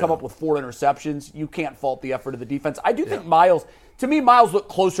 whenever you come up with 4 interceptions, you can't fault the effort of the defense. I do think Miles looked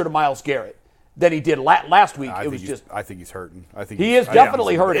closer to Myles Garrett than he did last week. I think he's hurting. He is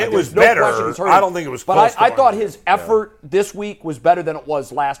definitely hurting. It was better. I don't think it was close. But I thought his effort this week was better than it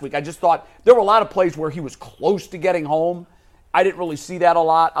was last week. I just thought there were a lot of plays where he was close to getting home. I didn't really see that a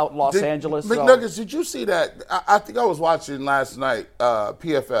lot out in Los Angeles. McNuggets, did you see that? I think I was watching last night,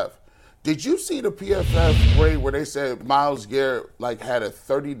 PFF. Did you see the PFF grade where they said Myles Garrett had a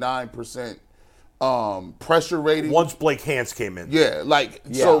 39% pressure rating? Once Blake Hance came in.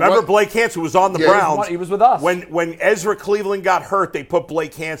 So remember Blake Hance, who was on the Browns? He was with us. When Ezra Cleveland got hurt, they put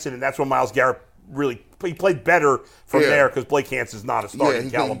Blake Hance in, and that's when Myles Garrett he played better from there because Blake Hance is not a starting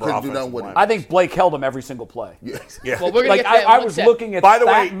caliber offensive lineman. I think Blake held him every single play. Well, we're gonna get that I was looking at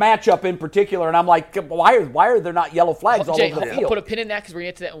that matchup in particular, and I'm like, why are there not yellow flags all over the field? I'll put a pin in that because we're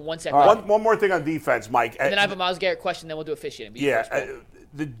going to get to that in 1 second. One more thing on defense, Mike. And then I have a Myles Garrett question, then we'll do officiating.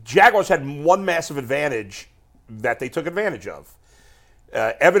 The Jaguars had one massive advantage that they took advantage of.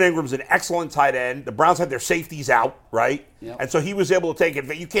 Evan Ingram's an excellent tight end. The Browns had their safeties out, right? Yep. And so he was able to take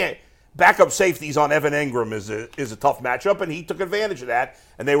it. You can't backup safeties on Evan Ingram is a tough matchup, and he took advantage of that,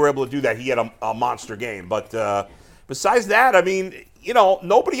 and they were able to do that. He had a monster game. But besides that, I mean,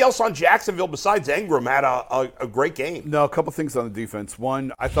 nobody else on Jacksonville besides Ingram had a great game. No, a couple things on the defense.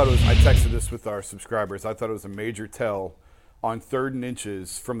 One, I texted this with our subscribers. I thought it was a major tell on 3rd and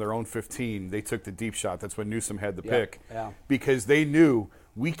inches from their own 15. They took the deep shot. That's when Newsome had the pick. Yeah. Because they knew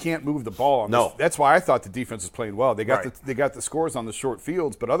we can't move the ball on this. That's why I thought the defense was playing well. They got the scores on the short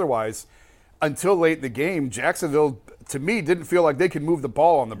fields, but otherwise, until late in the game, Jacksonville, to me, didn't feel like they could move the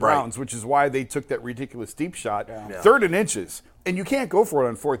ball on the Browns, which is why they took that ridiculous deep shot. Yeah. 3rd and inches. And you can't go for it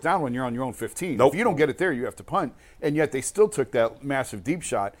on 4th down when you're on your own 15. Nope. If you don't get it there, you have to punt. And yet they still took that massive deep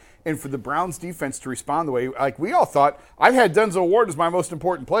shot. And for the Browns defense to respond the way, we all thought, I had Denzel Ward as my most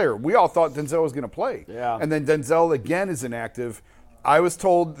important player. We all thought Denzel was going to play. Yeah. And then Denzel again is inactive. I was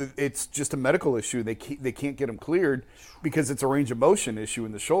told that it's just a medical issue. They can't get him cleared because it's a range of motion issue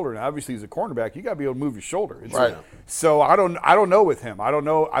in the shoulder. And obviously, as a cornerback, you got to be able to move your shoulder. Right. So I don't know with him. I don't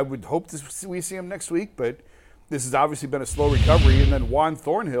know. I would hope we see him next week, but this has obviously been a slow recovery. And then Juan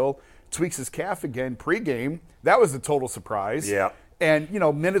Thornhill tweaks his calf again pregame. That was a total surprise. Yeah. And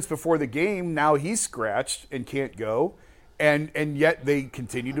minutes before the game, now he's scratched and can't go. And yet they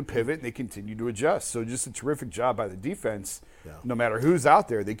continue to pivot and they continue to adjust. So just a terrific job by the defense. Yeah. No matter who's out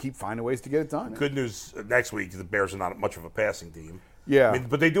there, they keep finding ways to get it done. Good news next week, the Bears are not much of a passing team. Yeah.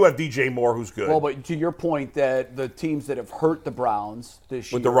 But they do have DJ Moore, who's good. Well, but to your point that the teams that have hurt the Browns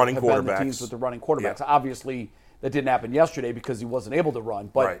this year with the running have quarterbacks. been the teams with the running quarterbacks. Yeah. Obviously, that didn't happen yesterday because he wasn't able to run.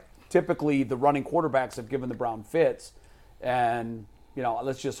 But typically, the running quarterbacks have given the Browns fits. And,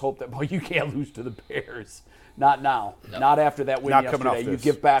 let's just hope that, you can't lose to the Bears. Not now. No. Not after that win yesterday. You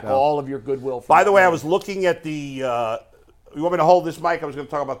give back all of your goodwill. By the way, I was looking at the you want me to hold this, Mike? I was going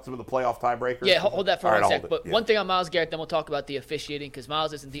to talk about some of the playoff tiebreakers. Yeah, hold that for 1 sec. But one thing on Myles Garrett, then we'll talk about the officiating because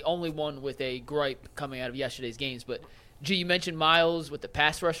Myles isn't the only one with a gripe coming out of yesterday's games. But, you mentioned Myles with the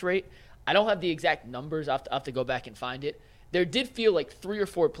pass rush rate. I don't have the exact numbers. I'll have to go back and find it. There did feel like 3 or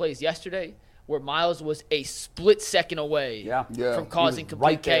 4 plays yesterday where Myles was a split second away from causing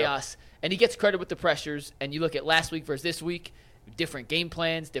complete chaos. And he gets credit with the pressures. And you look at last week versus this week, different game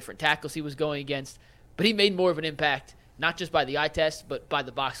plans, different tackles he was going against. But he made more of an impact, not just by the eye test, but by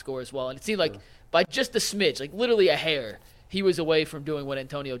the box score as well. And it seemed like by just a smidge, like literally a hair, he was away from doing what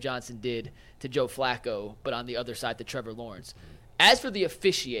Antonio Johnson did to Joe Flacco, but on the other side to Trevor Lawrence. As for the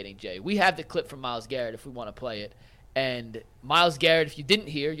officiating, Jay, we have the clip from Myles Garrett if we want to play it. And Myles Garrett, if you didn't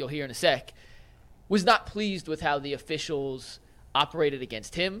hear, you'll hear in a sec, was not pleased with how the officials operated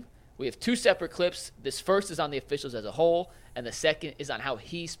against him. We have 2 separate clips. This first is on the officials as a whole, and the second is on how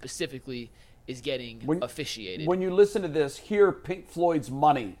he specifically is getting officiated. When you listen to this, hear Pink Floyd's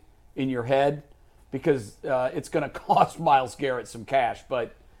Money in your head, because it's going to cost Myles Garrett some cash,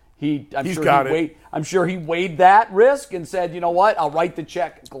 but I'm sure he weighed that risk and said, you know what, I'll write the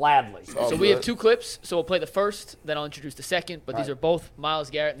check gladly. So we have 2 clips. So we'll play the first, then I'll introduce the second. But these are both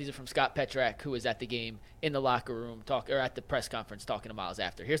Myles Garrett, and these are from Scott Petrak, who was at the game in the locker room or at the press conference talking to Myles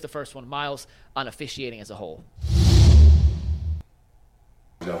after. Here's the first one, Myles on officiating as a whole.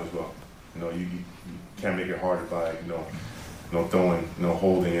 As well. You can't make it harder by throwing,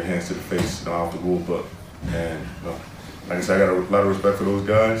 holding your hands to the face off the rule book. And like I said, I got a lot of respect for those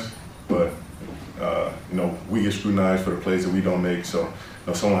guys, but we get scrutinized for the plays that we don't make, so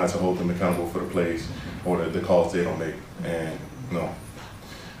someone has to hold them accountable for the plays or the calls they don't make, and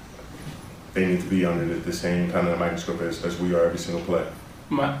they need to be under the same kind of microscope as we are every single play.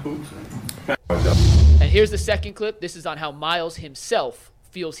 And here's the second clip. This is on how Myles himself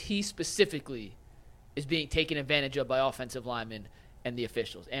feels he specifically is being taken advantage of by offensive linemen and the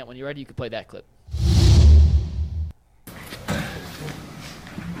officials. And when you're ready, you can play that clip.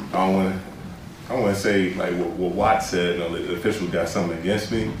 I don't want to say like what Watt said. The official got something against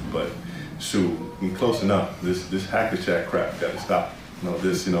me, but shoot, close enough. This hacker chat crap got to stop.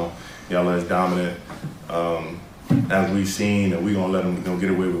 Y'all is dominant. As we've seen, and we gonna let them get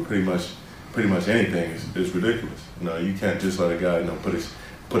away with pretty much anything. It's ridiculous. You can't just let a guy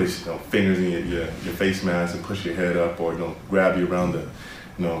put his fingers in your face mask and push your head up, or grab you around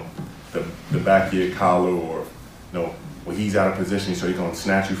the back of your collar, or when he's out of position, so he's gonna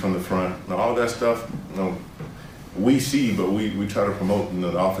snatch you from the front. All that stuff, we see, but we try to promote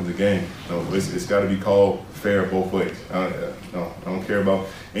the offensive game. It's got to be called fair both ways. I don't care about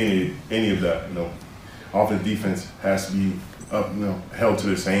any of that. Offense, defense has to be held to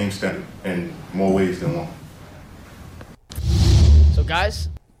the same standard in more ways than one. So, guys,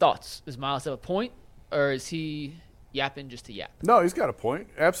 thoughts? Does Myles have a point, or is he yapping just to yap? No, he's got a point.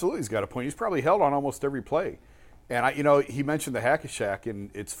 Absolutely, he's got a point. He's probably held on almost every play. And he mentioned the hack a Shaq, and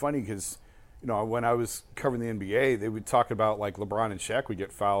it's funny because, when I was covering the NBA, they would talk about like LeBron and Shaq would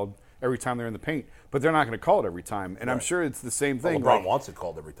get fouled every time they're in the paint, but they're not going to call it every time. And I'm sure it's the same thing. LeBron wants it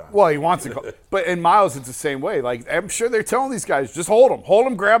called every time. Well, he wants it called, but in Myles, it's the same way. Like I'm sure they're telling these guys, just hold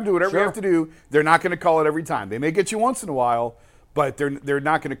them, grab, do whatever you have to do. They're not going to call it every time. They may get you once in a while, but they're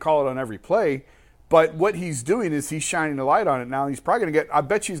not going to call it on every play. But what he's doing is he's shining the light on it now. He's probably going to get – I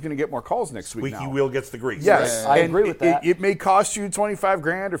bet you he's going to get more calls next week now. Squeaky wheel gets the grease. Yes. I agree with that. It may cost you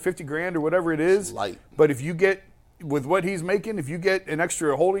 $25,000 or $50,000 or whatever it is. Light. But if you get – with what he's making, if you get an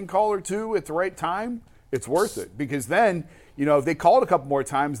extra holding call or two at the right time, it's worth it. Because then, if they call it a couple more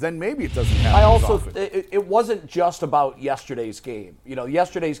times, then maybe it doesn't happen it wasn't just about yesterday's game.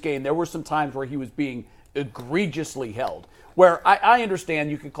 Yesterday's game, there were some times where he was being egregiously held, where I understand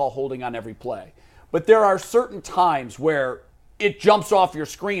you can call holding on every play. But there are certain times where it jumps off your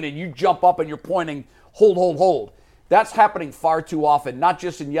screen and you jump up and you're pointing, hold. That's happening far too often, not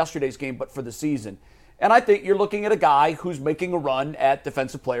just in yesterday's game, but for the season. And I think you're looking at a guy who's making a run at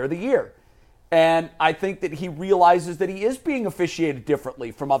Defensive Player of the Year. And I think that he realizes that he is being officiated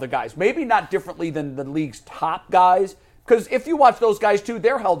differently from other guys. Maybe not differently than the league's top guys, because if you watch those guys too,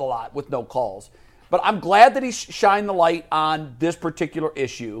 they're held a lot with no calls. But I'm glad that he shined the light on this particular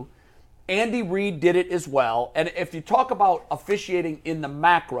issue. Andy Reid did it as well. And if you talk about officiating in the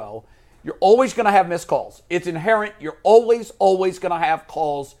macro, you're always going to have missed calls. It's inherent. You're always going to have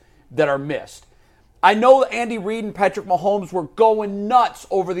calls that are missed. I know that Andy Reid and Patrick Mahomes were going nuts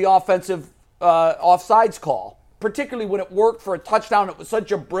over the offensive offsides call, particularly when it worked for a touchdown. It was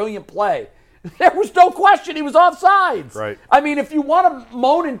such a brilliant play. There was no question he was offsides. Right. I mean, if you want to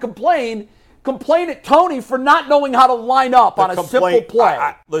moan and complain at Tony for not knowing how to line up on a simple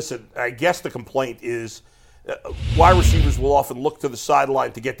play. Listen, I guess the complaint is wide receivers will often look to the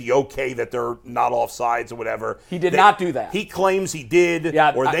sideline to get the okay that they're not offsides or whatever. He did not do that. He claims he did,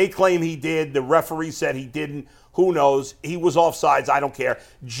 they claim he did. The referee said he didn't. Who knows? He was offsides. I don't care.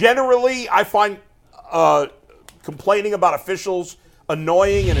 Generally, I find complaining about officials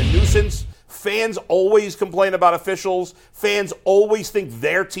annoying and a nuisance. Fans always complain about officials. Fans always think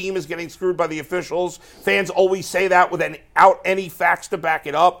their team is getting screwed by the officials. Fans always say that without any facts to back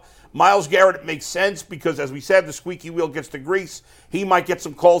it up. Myles Garrett, it makes sense because, as we said, the squeaky wheel gets the grease. He might get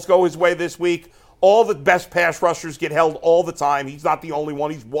some calls go his way this week. All the best pass rushers get held all the time. He's not the only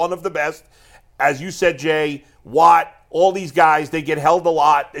one. He's one of the best. as you said, Jay, Watt, all these guys, they get held a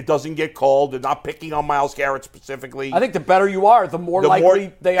lot. It doesn't get called. They're not picking on Myles Garrett specifically. I think the better you are, the more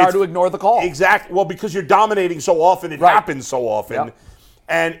likely they are to ignore the call. Exactly. Well, because you're dominating so often, it happens so often. Yep.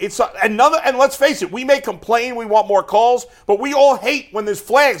 And it's another. And let's face it, we may complain we want more calls, but we all hate when there's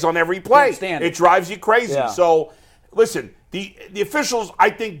flags on every play. It drives you crazy. Yeah. So, listen, the officials, I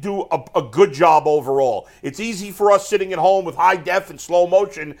think, do a good job overall. It's easy for us sitting at home with high def and slow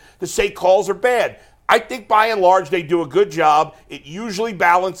motion to say calls are bad. I think by and large they do a good job. It usually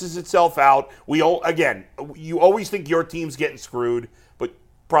balances itself out. You always think your team's getting screwed, but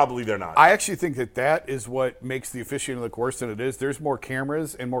probably they're not. I actually think that is what makes the officiating look worse than it is. There's more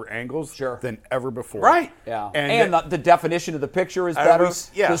cameras and more angles than ever before. Right. Yeah. And the definition of the picture is better.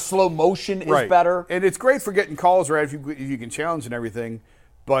 The slow motion is better. And it's great for getting calls right if you can challenge and everything,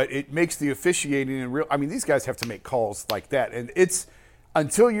 but it makes the officiating these guys have to make calls like that, and it's.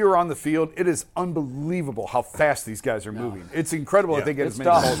 Until you're on the field, it is unbelievable how fast these guys are moving. It's incredible that they get as many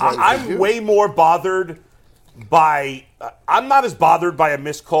calls right as they do. I'm way more bothered by I'm not as bothered by a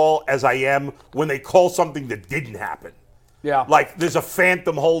missed call as I am when they call something that didn't happen. Yeah. Like there's a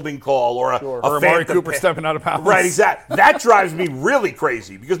phantom holding call or a Amari Cooper stepping out of bounds. Right, exactly. That drives me really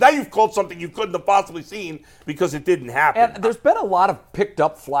crazy because now you've called something you couldn't have possibly seen because it didn't happen. And there's been a lot of picked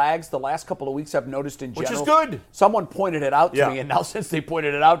up flags the last couple of weeks I've noticed in general. Which is good. Someone pointed it out to me, and now since they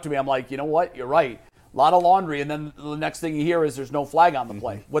pointed it out to me, I'm like, you know what? You're right. A lot of laundry, and then the next thing you hear is there's no flag on the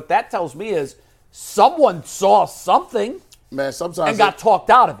play. What that tells me is someone saw something and got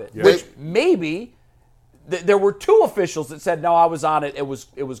talked out of it, which maybe there were two officials that said, no, I was on it. It was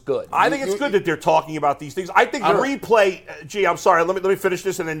good. I think it's good that they're talking about these things. I think the replay, I'm sorry, let me finish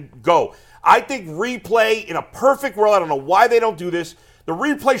this and then go. I think replay in a perfect world, I don't know why they don't do this. The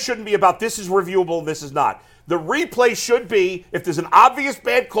replay shouldn't be about this is reviewable and this is not. The replay should be, if there's an obvious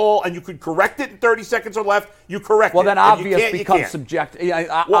bad call and you could correct it in 30 seconds or left, you correct it. Well, then obvious becomes subjective.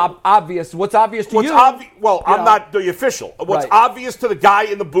 Obvious. What's obvious to you? I'm not the official. What's obvious to the guy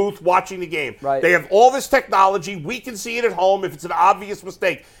in the booth watching the game. Right. They have all this technology. We can see it at home if it's an obvious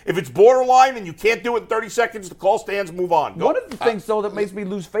mistake. If it's borderline and you can't do it in 30 seconds, the call stands, move on. Go. One of the things, though, that makes me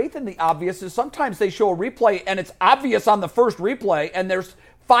lose faith in the obvious is sometimes they show a replay and it's obvious on the first replay and there's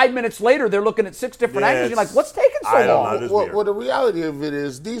 5 minutes later, they're looking at 6 different angles. You're like, what's taking so long? Well, the reality of it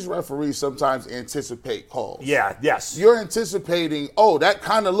is these referees sometimes anticipate calls. Yeah, yes. You're anticipating, that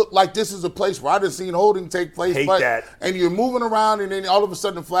kind of looked like this is a place where I didn't seen holding take place. Hate that. And you're moving around, and then all of a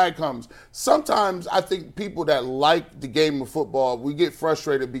sudden the flag comes. Sometimes I think people that like the game of football, we get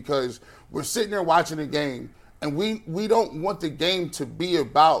frustrated because we're sitting there watching the game, and we don't want the game to be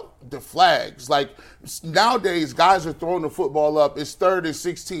about the flags. Like, nowadays, guys are throwing the football up. It's 3rd and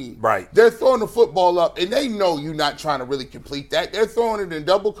 16. Right. They're throwing the football up, and they know you're not trying to really complete that. They're throwing it in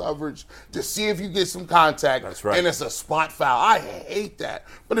double coverage to see if you get some contact. That's right. And it's a spot foul. I hate that.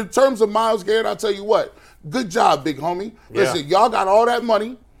 But in terms of Myles Garrett, I'll tell you what. Good job, big homie. Listen, y'all got all that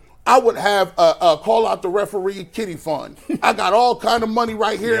money. I would have call out the referee kitty fund. I got all kind of money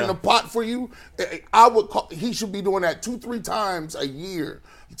right here in the pot for you. He should be doing that 2-3 times a year,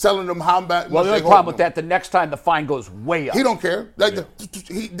 telling them how bad. Well, the only problem with that, the next time the fine goes way up. He don't care.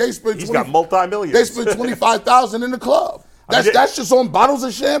 He's got multi-millions. They spent $25,000 in the club. That's just on bottles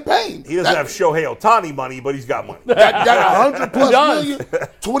of champagne. He doesn't have Shohei Ohtani money, but he's got money. That 100+ million,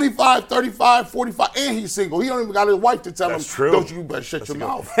 25, 35, 45, and he's single. He don't even got his wife to tell him, don't you better shut your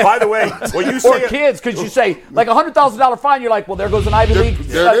mouth. By the way, when you say or kids, because you say, like $100,000 fine, you're like, well, there goes an Ivy League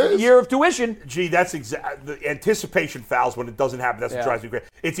year of tuition. Gee, that's the anticipation fouls when it doesn't happen. That's what drives me crazy.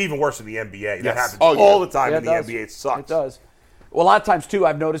 It's even worse in the NBA. That happens all the time in the NBA. It sucks. It does. Well, a lot of times, too,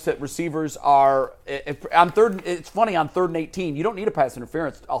 I've noticed that receivers are on third. It's funny, on 3rd and 18, you don't need a pass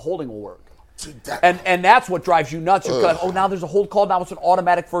interference. A holding will work. And that's what drives you nuts. You're like, now there's a hold call. Now it's an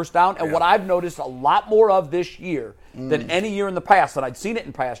automatic first down. And what I've noticed a lot more of this year than any year in the past, and I'd seen it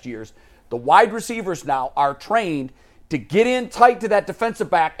in past years, the wide receivers now are trained to get in tight to that defensive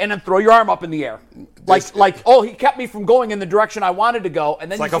back and then throw your arm up in the air. He kept me from going in the direction I wanted to go. And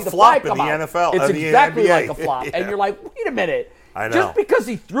then it's you like see a the flop flag come in the out. NFL. It's exactly like a flop. And you're like, wait a minute. I know. Just because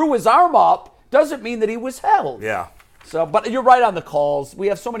he threw his arm up doesn't mean that he was held. Yeah. So, but you're right on the calls. We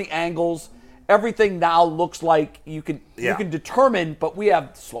have so many angles. Everything now looks like you can determine, but we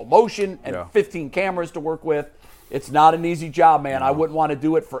have slow motion and 15 cameras to work with. It's not an easy job, man. No. I wouldn't want to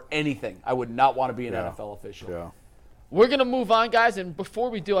do it for anything. I would not want to be an NFL official. Yeah. We're going to move on, guys, and before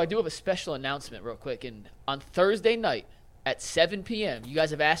we do, I do have a special announcement real quick. And on Thursday night at 7 p.m., you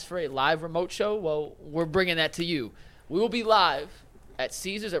guys have asked for a live remote show. Well, we're bringing that to you. We will be live at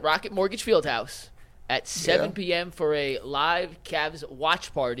Caesars at Rocket Mortgage Fieldhouse at 7 p.m. for a live Cavs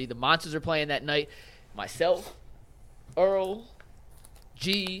watch party. The Monsters are playing that night. Myself, Earl,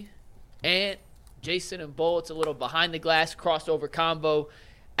 G, Ant, Jason, and Bull. It's a little behind-the-glass crossover combo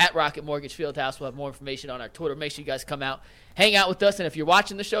at Rocket Mortgage Fieldhouse. We'll have more information on our Twitter. Make sure you guys come out, hang out with us. And if you're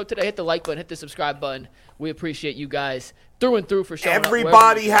watching the show today, hit the like button, hit the subscribe button. We appreciate you guys through and through for showing up.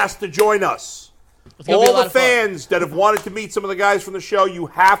 Everybody has to join us. All the fans that have wanted to meet some of the guys from the show, you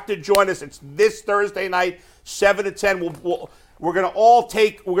have to join us. It's this Thursday night, 7 to 10. We're going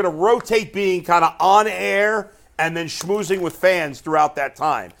to rotate being kind of on air and then schmoozing with fans throughout that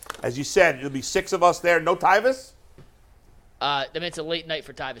time. As you said, there'll be 6 of us there. No Tyvis? I mean, it's a late night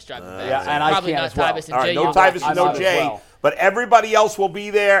for Tyvis driving back. Yeah, and probably I can't not as well. Tyvis and All right, Jay. no Tyvis and no Jay. But everybody else will be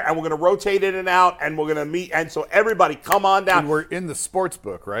there, and we're going to rotate in and out, and we're going to meet. And so everybody, come on down. And we're in the sports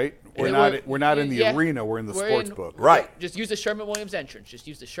book, right? We're not in the arena. We're in the sports book. Right. Just use the Sherman-Williams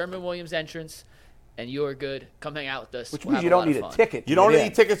entrance. And you're good. Come hang out with us. Which means you don't need a ticket. You don't need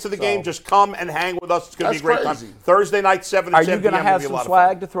any tickets to the game. Just come and hang with us. It's going to be a great time. Thursday night, 7 to 10 p.m. Are you going to have some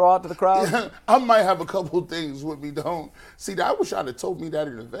swag to throw out to the crowd? I might have a couple of things with me. I wish I'd have told me that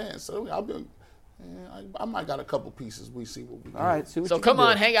in advance. So I might got a couple pieces. We see what we do. All right. So come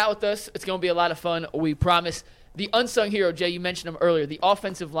on, hang out with us. It's going to be a lot of fun. We promise. The unsung hero, Jay, you mentioned him earlier. The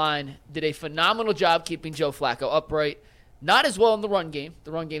offensive line did a phenomenal job keeping Joe Flacco upright. Not as well in the run game.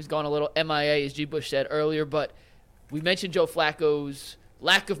 The run game's gone a little MIA, as G. Bush said earlier, but we mentioned Joe Flacco's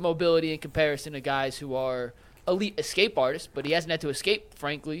lack of mobility in comparison to guys who are elite escape artists, but he hasn't had to escape,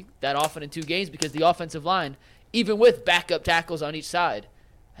 frankly, that often in 2 games because the offensive line, even with backup tackles on each side,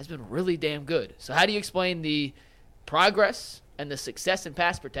 has been really damn good. So how do you explain the progress and the success in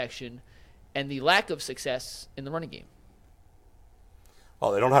pass protection and the lack of success in the running game?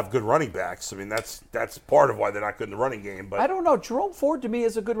 Well, they don't have good running backs. I mean, that's part of why they're not good in the running game. But I don't know. Jerome Ford, to me,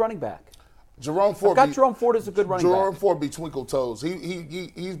 is a good running back. Jerome Ford as a good running back. Jerome Ford be twinkle toes.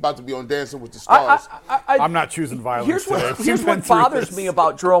 He's about to be on Dancing with the Stars. I'm not choosing violence today. Here's what bothers me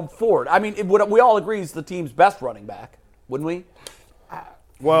about Jerome Ford. I mean, we all agree he's the team's best running back, wouldn't we?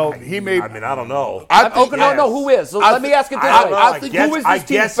 Well, he may. I mean, I don't know. No, who is? So let me ask it this way. I think who is this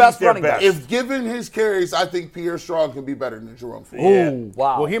team's best running back? If given his carries, I think Pierre Strong can be better than Jerome Ford. Oh,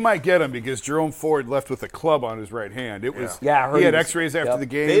 wow. Well, he might get him because Jerome Ford left with a club on his right hand. It was. He had X-rays after the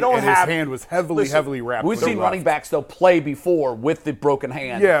game. They don't and have, his hand was heavily wrapped. We've seen running backs though play before with the broken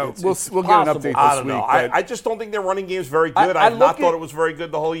hand. Yeah, we'll get an update this week. I don't know. I just don't think their running game is very good. I've not thought it was very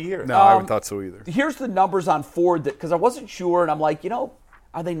good the whole year. No, I haven't thought so either. Here's the numbers on Ford because I wasn't sure, and I'm like,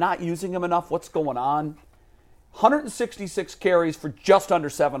 are they not using him enough? What's going on? 166 carries for just under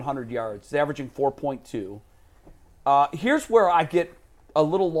 700 yards. He's averaging 4.2. Here's where I get a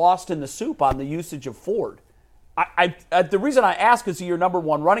little lost in the soup on the usage of Ford. The reason I ask is he your number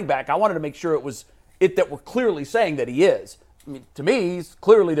one running back. I wanted to make sure that we're clearly saying that he is. I mean, to me, he's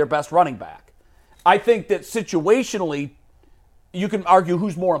clearly their best running back. I think that situationally, you can argue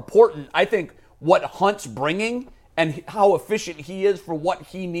who's more important. I think what Hunt's bringing and how efficient he is for what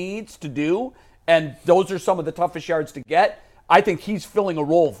he needs to do, and those are some of the toughest yards to get, I think he's filling a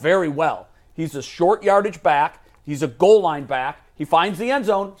role very well. He's a short yardage back. He's a goal line back. He finds the end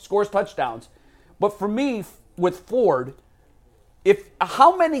zone, scores touchdowns. But for me, with Ford,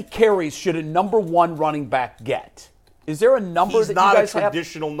 how many carries should a number one running back get? Is there a number that you guys have? He's not a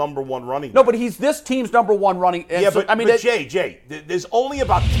traditional number one running back. No, but he's this team's number one running. But Jay, there's only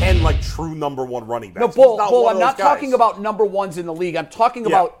about 10 true number one running backs. No, Bull, I'm not talking about number ones in the league. I'm talking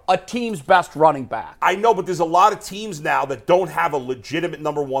about a team's best running back. I know, but there's a lot of teams now that don't have a legitimate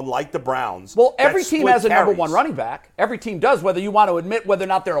number one like the Browns. Well, every team has a number one running back. Every team does, whether you want to admit whether or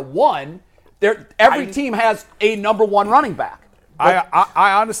not they're a one. Every team has a number one running back.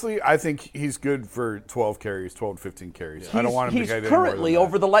 I honestly, I think he's good for 12 to 15 carries. I don't want him to get any more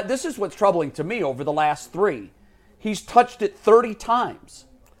than that. This is what's troubling to me over the last 3. He's touched it 30 times.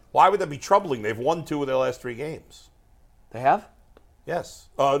 Why would that be troubling? They've won 2 of their last 3 games. They have? Yes.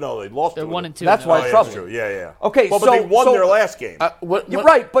 Oh, no, they lost. They're 1 and 2. That's why it's troubling. True. Yeah. Okay, but they won their last game. You're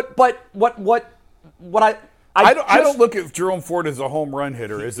right, but what I don't look at Jerome Ford as a home run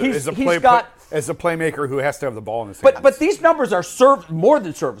hitter, as a playmaker who has to have the ball in his hands. But these numbers are more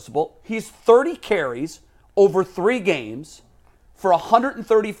than serviceable. He's 30 carries over 3 games for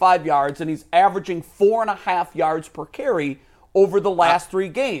 135 yards, and he's averaging 4.5 yards per carry over the last 3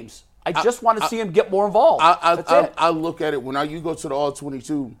 games. I just want to see him get more involved. I look at it when you go to the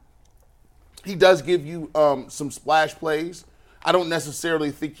All-22, he does give you some splash plays. I don't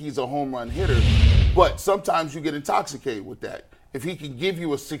necessarily think he's a home run hitter, but sometimes you get intoxicated with that. if he can give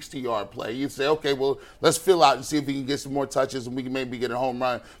you a 60-yard play, you'd say, okay, well, let's fill out and see if he can get some more touches and we can maybe get a home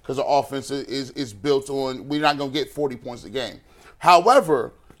run because the offense is built on we're not going to get 40 points a game.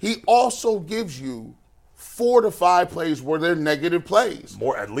 However, he also gives you 4 to 5 plays where they're negative plays.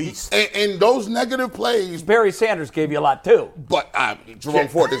 More at least. And those negative plays. Barry Sanders gave you a lot too. But Jerome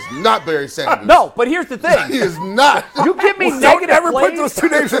Ford is not Barry Sanders. No, but here's the thing. He is not. You give me negative never plays. put those two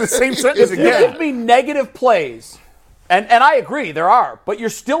names in the same sentence If you again. give me negative plays, and I agree, there are, but you're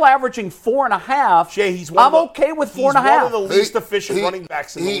still averaging 4.5. Jay, I'm okay with 4.5. He's one of the least efficient running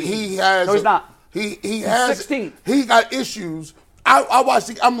backs in the league. He has. No, he's not. He has. 16th. He got issues. I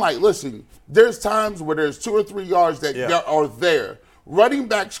watched. I'm like, listen. There's times where there's 2 or 3 yards that are there. Running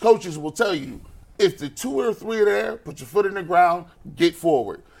backs coaches will tell you if the 2 or 3 are there, put your foot in the ground, get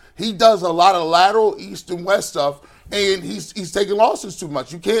forward. He does a lot of lateral east and west stuff, and he's taking losses too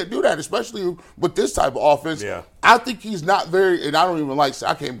much. You can't do that, especially with this type of offense. Yeah. I think he's not very, and I don't even like.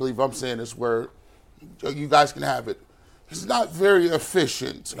 I can't believe I'm saying this word. You guys can have it. He's not very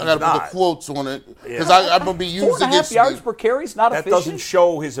efficient. I got to put the quotes on it because I'm going to be used against 4.5 yards per carry is not that efficient. doesn't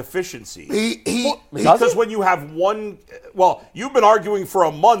show his efficiency. Because when you have one, you've been arguing for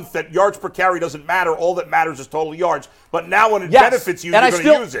a month that yards per carry doesn't matter. All that matters is total yards. But now when it benefits you, you're going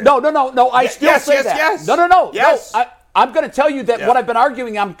to use it. No. I still say that. Yes. No. Yes. I'm going to tell you that what I've been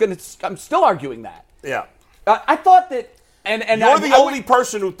arguing, I'm still arguing that. Yeah. I thought that, and you're the only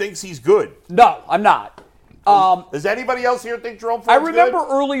person who thinks he's good. No, I'm not. Does anybody else here think Jerome Ford's I remember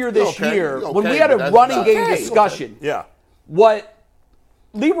good? earlier this year when we had but a that's running not- game discussion. Yeah. What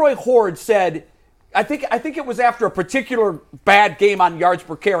Leroy Horde said, I think it was after a particular bad game on yards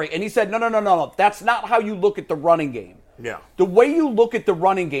per carry, and he said, no, that's not how you look at the running game. Yeah. The way you look at the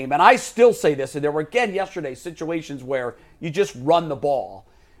running game, and I still say this, and there were again yesterday situations where you just run the ball.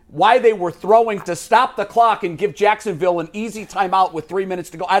 Why they were throwing to stop the clock and give Jacksonville an easy timeout with 3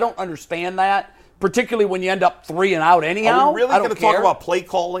 minutes to go, I don't understand that. Particularly when you end up 3 and out anyhow. Are we really going to talk about play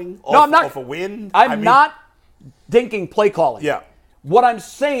calling off a win? I'm not thinking play calling. Yeah. What I'm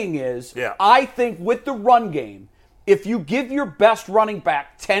saying is, I think with the run game, if you give your best running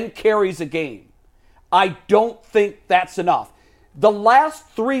back 10 carries a game, I don't think that's enough. The last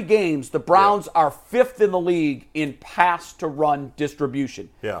 3 games, the Browns are 5th in the league in pass-to-run distribution.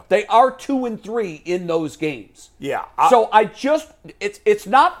 Yeah. They are 2 and 3 in those games. Yeah. So it's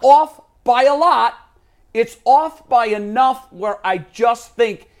not off by a lot. It's off by enough where I just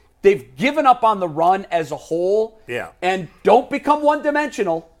think they've given up on the run as a whole. Yeah. And don't become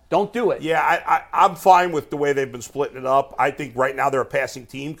one-dimensional. Don't do it. Yeah, I'm fine with the way they've been splitting it up. I think right now they're a passing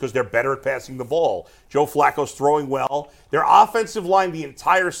team because they're better at passing the ball. Joe Flacco's throwing well. Their offensive line the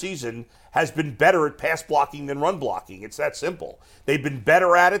entire season has been better at pass blocking than run blocking. It's that simple. They've been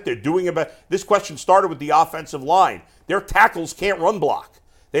better at it. They're doing it better. This question started with the offensive line. Their tackles can't run block.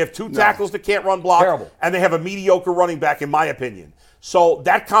 They have 2 tackles that can't run block. Terrible. And they have a mediocre running back, in my opinion. So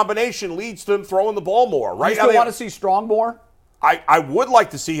that combination leads to them throwing the ball more. Right You now still want to see Strong more? I would like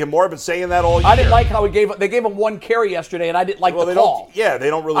to see him more. I've been saying that all year. I didn't like how they gave him 1 carry yesterday, and I didn't like the call. They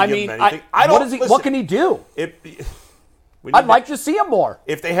don't really give him anything. What can he do? I'd like to see him more.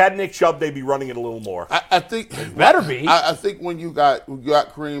 If they had Nick Chubb, they'd be running it a little more. I think it better be. I think when you got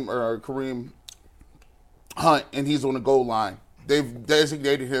Kareem Hunt and he's on the goal line, they've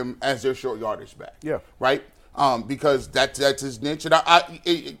designated him as their short yardage back. Yeah. Right? Because that's his niche. And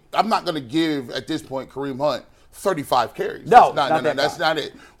I'm not going to give, at this point, Kareem Hunt 35 carries. No, that's not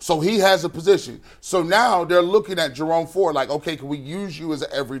it. So he has a position. So now they're looking at Jerome Ford like, okay, can we use you as an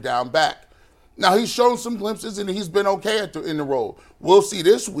every down back? Now, he's shown some glimpses, and he's been okay in the role. We'll see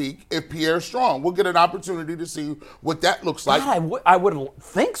this week if Pierre's strong. We'll get an opportunity to see what that looks like. God, I would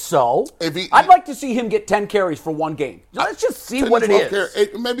think so. I'd like to see him get 10 carries for 1 game. Let's just see what it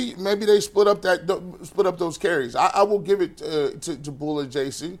is. Maybe they split up those carries. I will give it to Bull and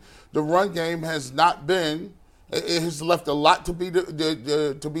Jason. The run game has not been. It has left a lot to be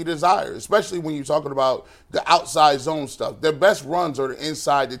desired, especially when you're talking about the outside zone stuff. Their best runs are the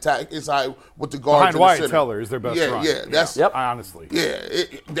inside with the guards. Behind Wyatt Teller is their best run. Yeah, honestly. Yeah,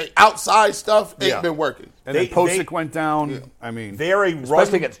 the outside stuff ain't been working. And then Posick went down. Yeah. I mean, they're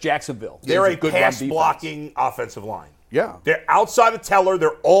especially against Jacksonville. They're a pass blocking offensive line. Yeah, they're outside of Teller.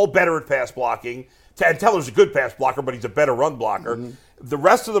 They're all better at pass blocking. And Teller's a good pass blocker, but he's a better run blocker. Mm-hmm. The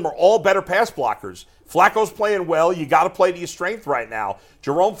rest of them are all better pass blockers. Flacco's playing well. You got to play to your strength right now.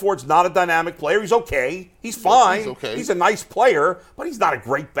 Jerome Ford's not a dynamic player. He's okay. He's fine. He's okay. He's a nice player, but he's not a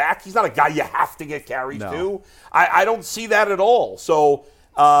great back. He's not a guy you have to get carries to. I don't see that at all. So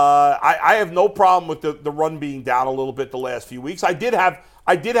I have no problem with the run being down a little bit the last few weeks. I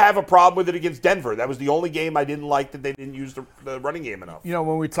I did have a problem with it against Denver. That was the only game I didn't like that they didn't use the running game enough.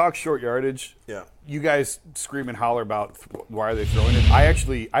 When we talk short yardage, yeah, you guys scream and holler about why are they throwing it.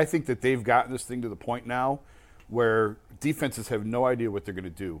 I think that they've gotten this thing to the point now where defenses have no idea what they're going to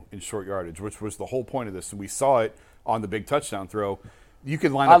do in short yardage, which was the whole point of this. And we saw it on the big touchdown throw. You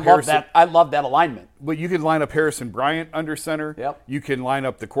can line up Harrison. I love that alignment. But you can line up Harrison Bryant under center. Yep. You can line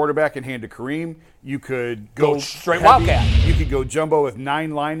up the quarterback and hand to Kareem. You could go straight wildcat. You could go jumbo with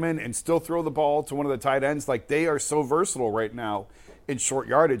 9 linemen and still throw the ball to one of the tight ends. Like, they are so versatile right now in short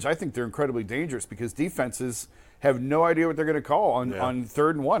yardage. I think they're incredibly dangerous because defenses have no idea what they're going to call on 3rd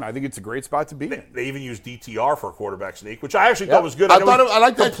and 1. I think it's a great spot to be in. They even use DTR for a quartterback sneak, which I actually thought was good. I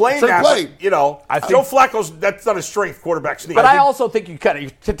like that playing that. But, I think Joe Flacco's that's not a strength quarterback sneak. But I also think you kind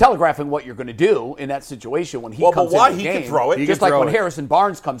of telegraphing what you're going to do in that situation when he comes in the game. He can throw it. Just like when Harrison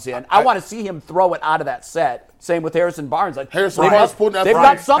Barnes comes in. I want to see him throw it out of that set. Same with Harrison Barnes. They've got something.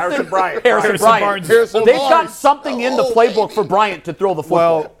 Harrison Bryant. They've got something in the playbook for Bryant to throw the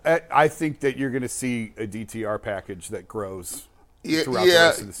football. Well, I think that you're going to see a DTR package that grows throughout the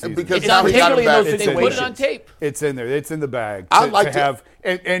rest of the season. Because now he got it back. They put it on tape. It's in there. It's in the bag. To have.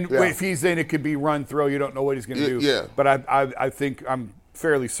 And if he's in, it could be run, throw. You don't know what he's going to do. Yeah. But I think I'm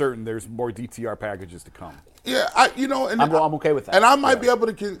fairly certain there's more DTR packages to come. Yeah, and I'm okay with that. And I might be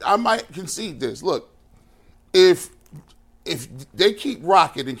able to. I might concede this. Look, if they keep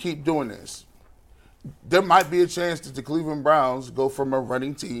rocking and keep doing this, there might be a chance that the Cleveland Browns go from a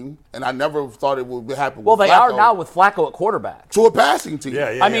running team, and I never thought it would happen. Well, with they Flacco, are now with Flacco at quarterback to a passing team.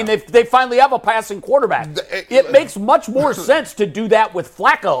 I mean, they finally have a passing quarterback. It makes much more sense to do that with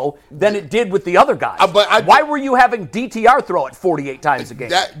Flacco than it did with the other guys. Why were you having DTR throw it 48 times a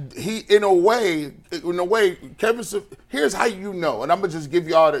game? In a way, Kevin. Here's how you know, and I'm gonna just give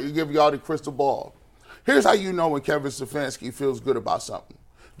y'all the crystal ball. Here's how you know when Kevin Stefanski feels good about something.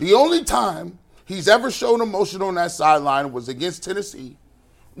 The only time he's ever shown emotion on that sideline was against Tennessee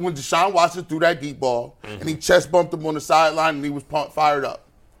when Deshaun Watson threw that deep ball and he chest bumped him on the sideline and he was fired up.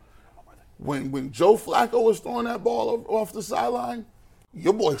 When Joe Flacco was throwing that ball off the sideline,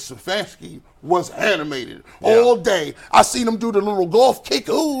 your boy Stefanski was animated all day. I seen him do the little golf kick.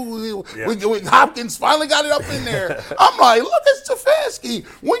 When Hopkins finally got it up in there. I'm like, look at Stefanski.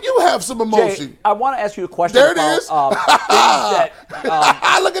 When you have some emotion. Jay, I want to ask you a question there about it is. Look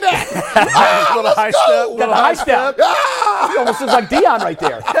at that. Little high step. Got a high step. He almost looks like Dion right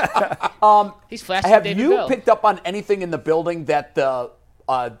there. He's flashing Have David you Bell. picked up on anything in the building that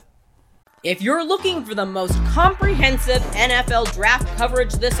If you're looking for the most comprehensive NFL draft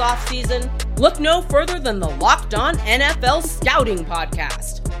coverage this offseason, look no further than the Locked On NFL Scouting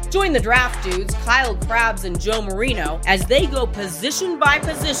Podcast. Join the draft dudes, Kyle Krabs and Joe Marino, as they go position by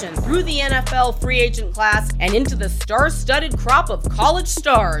position through the NFL free agent class and into the star-studded crop of college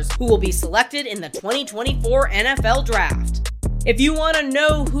stars who will be selected in the 2024 NFL Draft. If you want to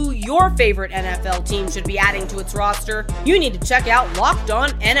know who your favorite NFL team should be adding to its roster, you need to check out Locked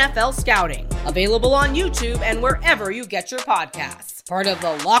On NFL Scouting, available on YouTube and wherever you get your podcasts. Part of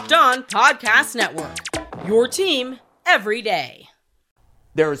the Locked On Podcast Network, your team every day.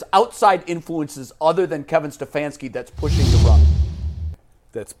 there's outside influences other than Kevin Stefanski that's pushing the run?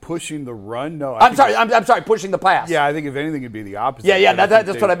 That's pushing the run? No. I'm sorry, pushing the pass. Yeah, I think if anything, it'd be the opposite. Yeah,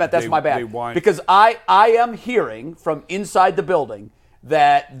 that's what I meant. That's my bad. Because I am hearing from inside the building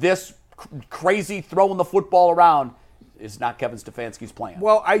that this crazy throwing the football around is not Kevin Stefanski's plan.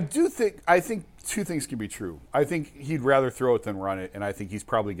 Well, I think two things can be true. I think he'd rather throw it than run it, and I think he's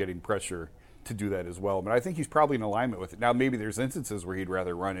probably getting pressure to do that as well. But I think he's probably in alignment with it. Now, maybe there's instances where he'd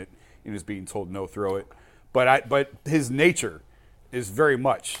rather run it and is being told no, throw it. But his nature is very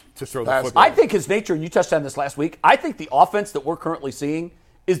much to throw the football. I think his nature, and you touched on this last week, I think the offense that we're currently seeing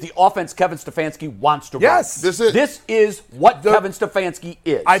is the offense Kevin Stefanski wants to run. Yes. This is what Kevin Stefanski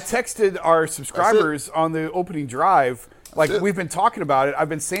is. I texted our subscribers on the opening drive, we've been talking about it. I've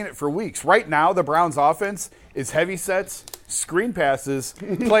been saying it for weeks. Right now, the Browns offense is heavy sets, screen passes,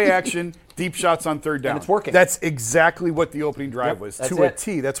 play action, deep shots on third down. And it's working. That's exactly what the opening drive was, to a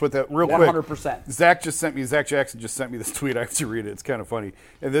T. That's what that, real 100%. quick. Zach Jackson just sent me this tweet. I have to read it. It's kind of funny.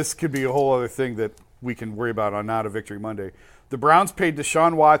 And this could be a whole other thing that we can worry about on Not a Victory Monday. The Browns paid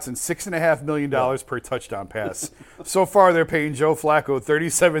Deshaun Watson $6.5 million per touchdown pass. So far, they're paying Joe Flacco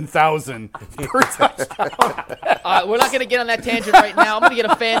 $37,000 per touchdown pass. We're not going to get on that tangent right now. I'm going to get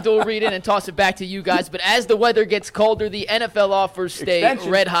a FanDuel read in and toss it back to you guys. But as the weather gets colder, the NFL offers stay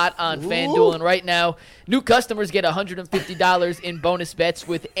red hot on FanDuel. And right now, new customers get $150 in bonus bets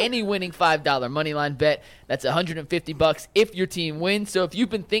with any winning $5 moneyline bet. That's $150 if your team wins. So if you've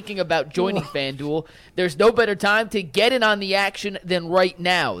been thinking about joining FanDuel, there's no better time to get in on the action than right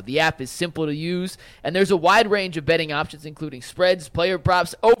now. The app is simple to use, and there's a wide range of betting options, including spreads, player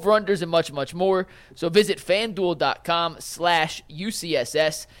props, over-unders, and much, much more. So visit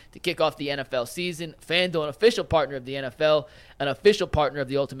FanDuel.com/UCSS to kick off the NFL season. FanDuel, an official partner of the NFL, an official partner of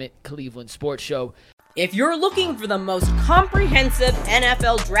the Ultimate Cleveland Sports Show. If you're looking for the most comprehensive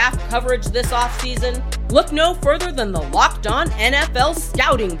NFL draft coverage this offseason, look no further than the Locked On NFL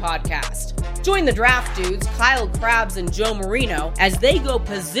Scouting Podcast. Join the draft dudes, Kyle Krabs and Joe Marino, as they go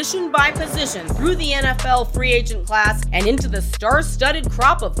position by position through the NFL free agent class and into the star-studded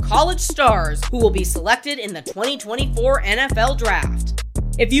crop of college stars who will be selected in the 2024 NFL Draft.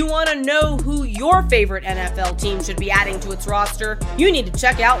 If you want to know who your favorite NFL team should be adding to its roster, you need to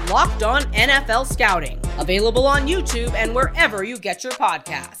check out Locked On NFL Scouting, available on YouTube and wherever you get your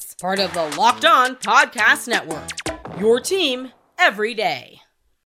podcasts. Part of the Locked On Podcast Network, your team every day.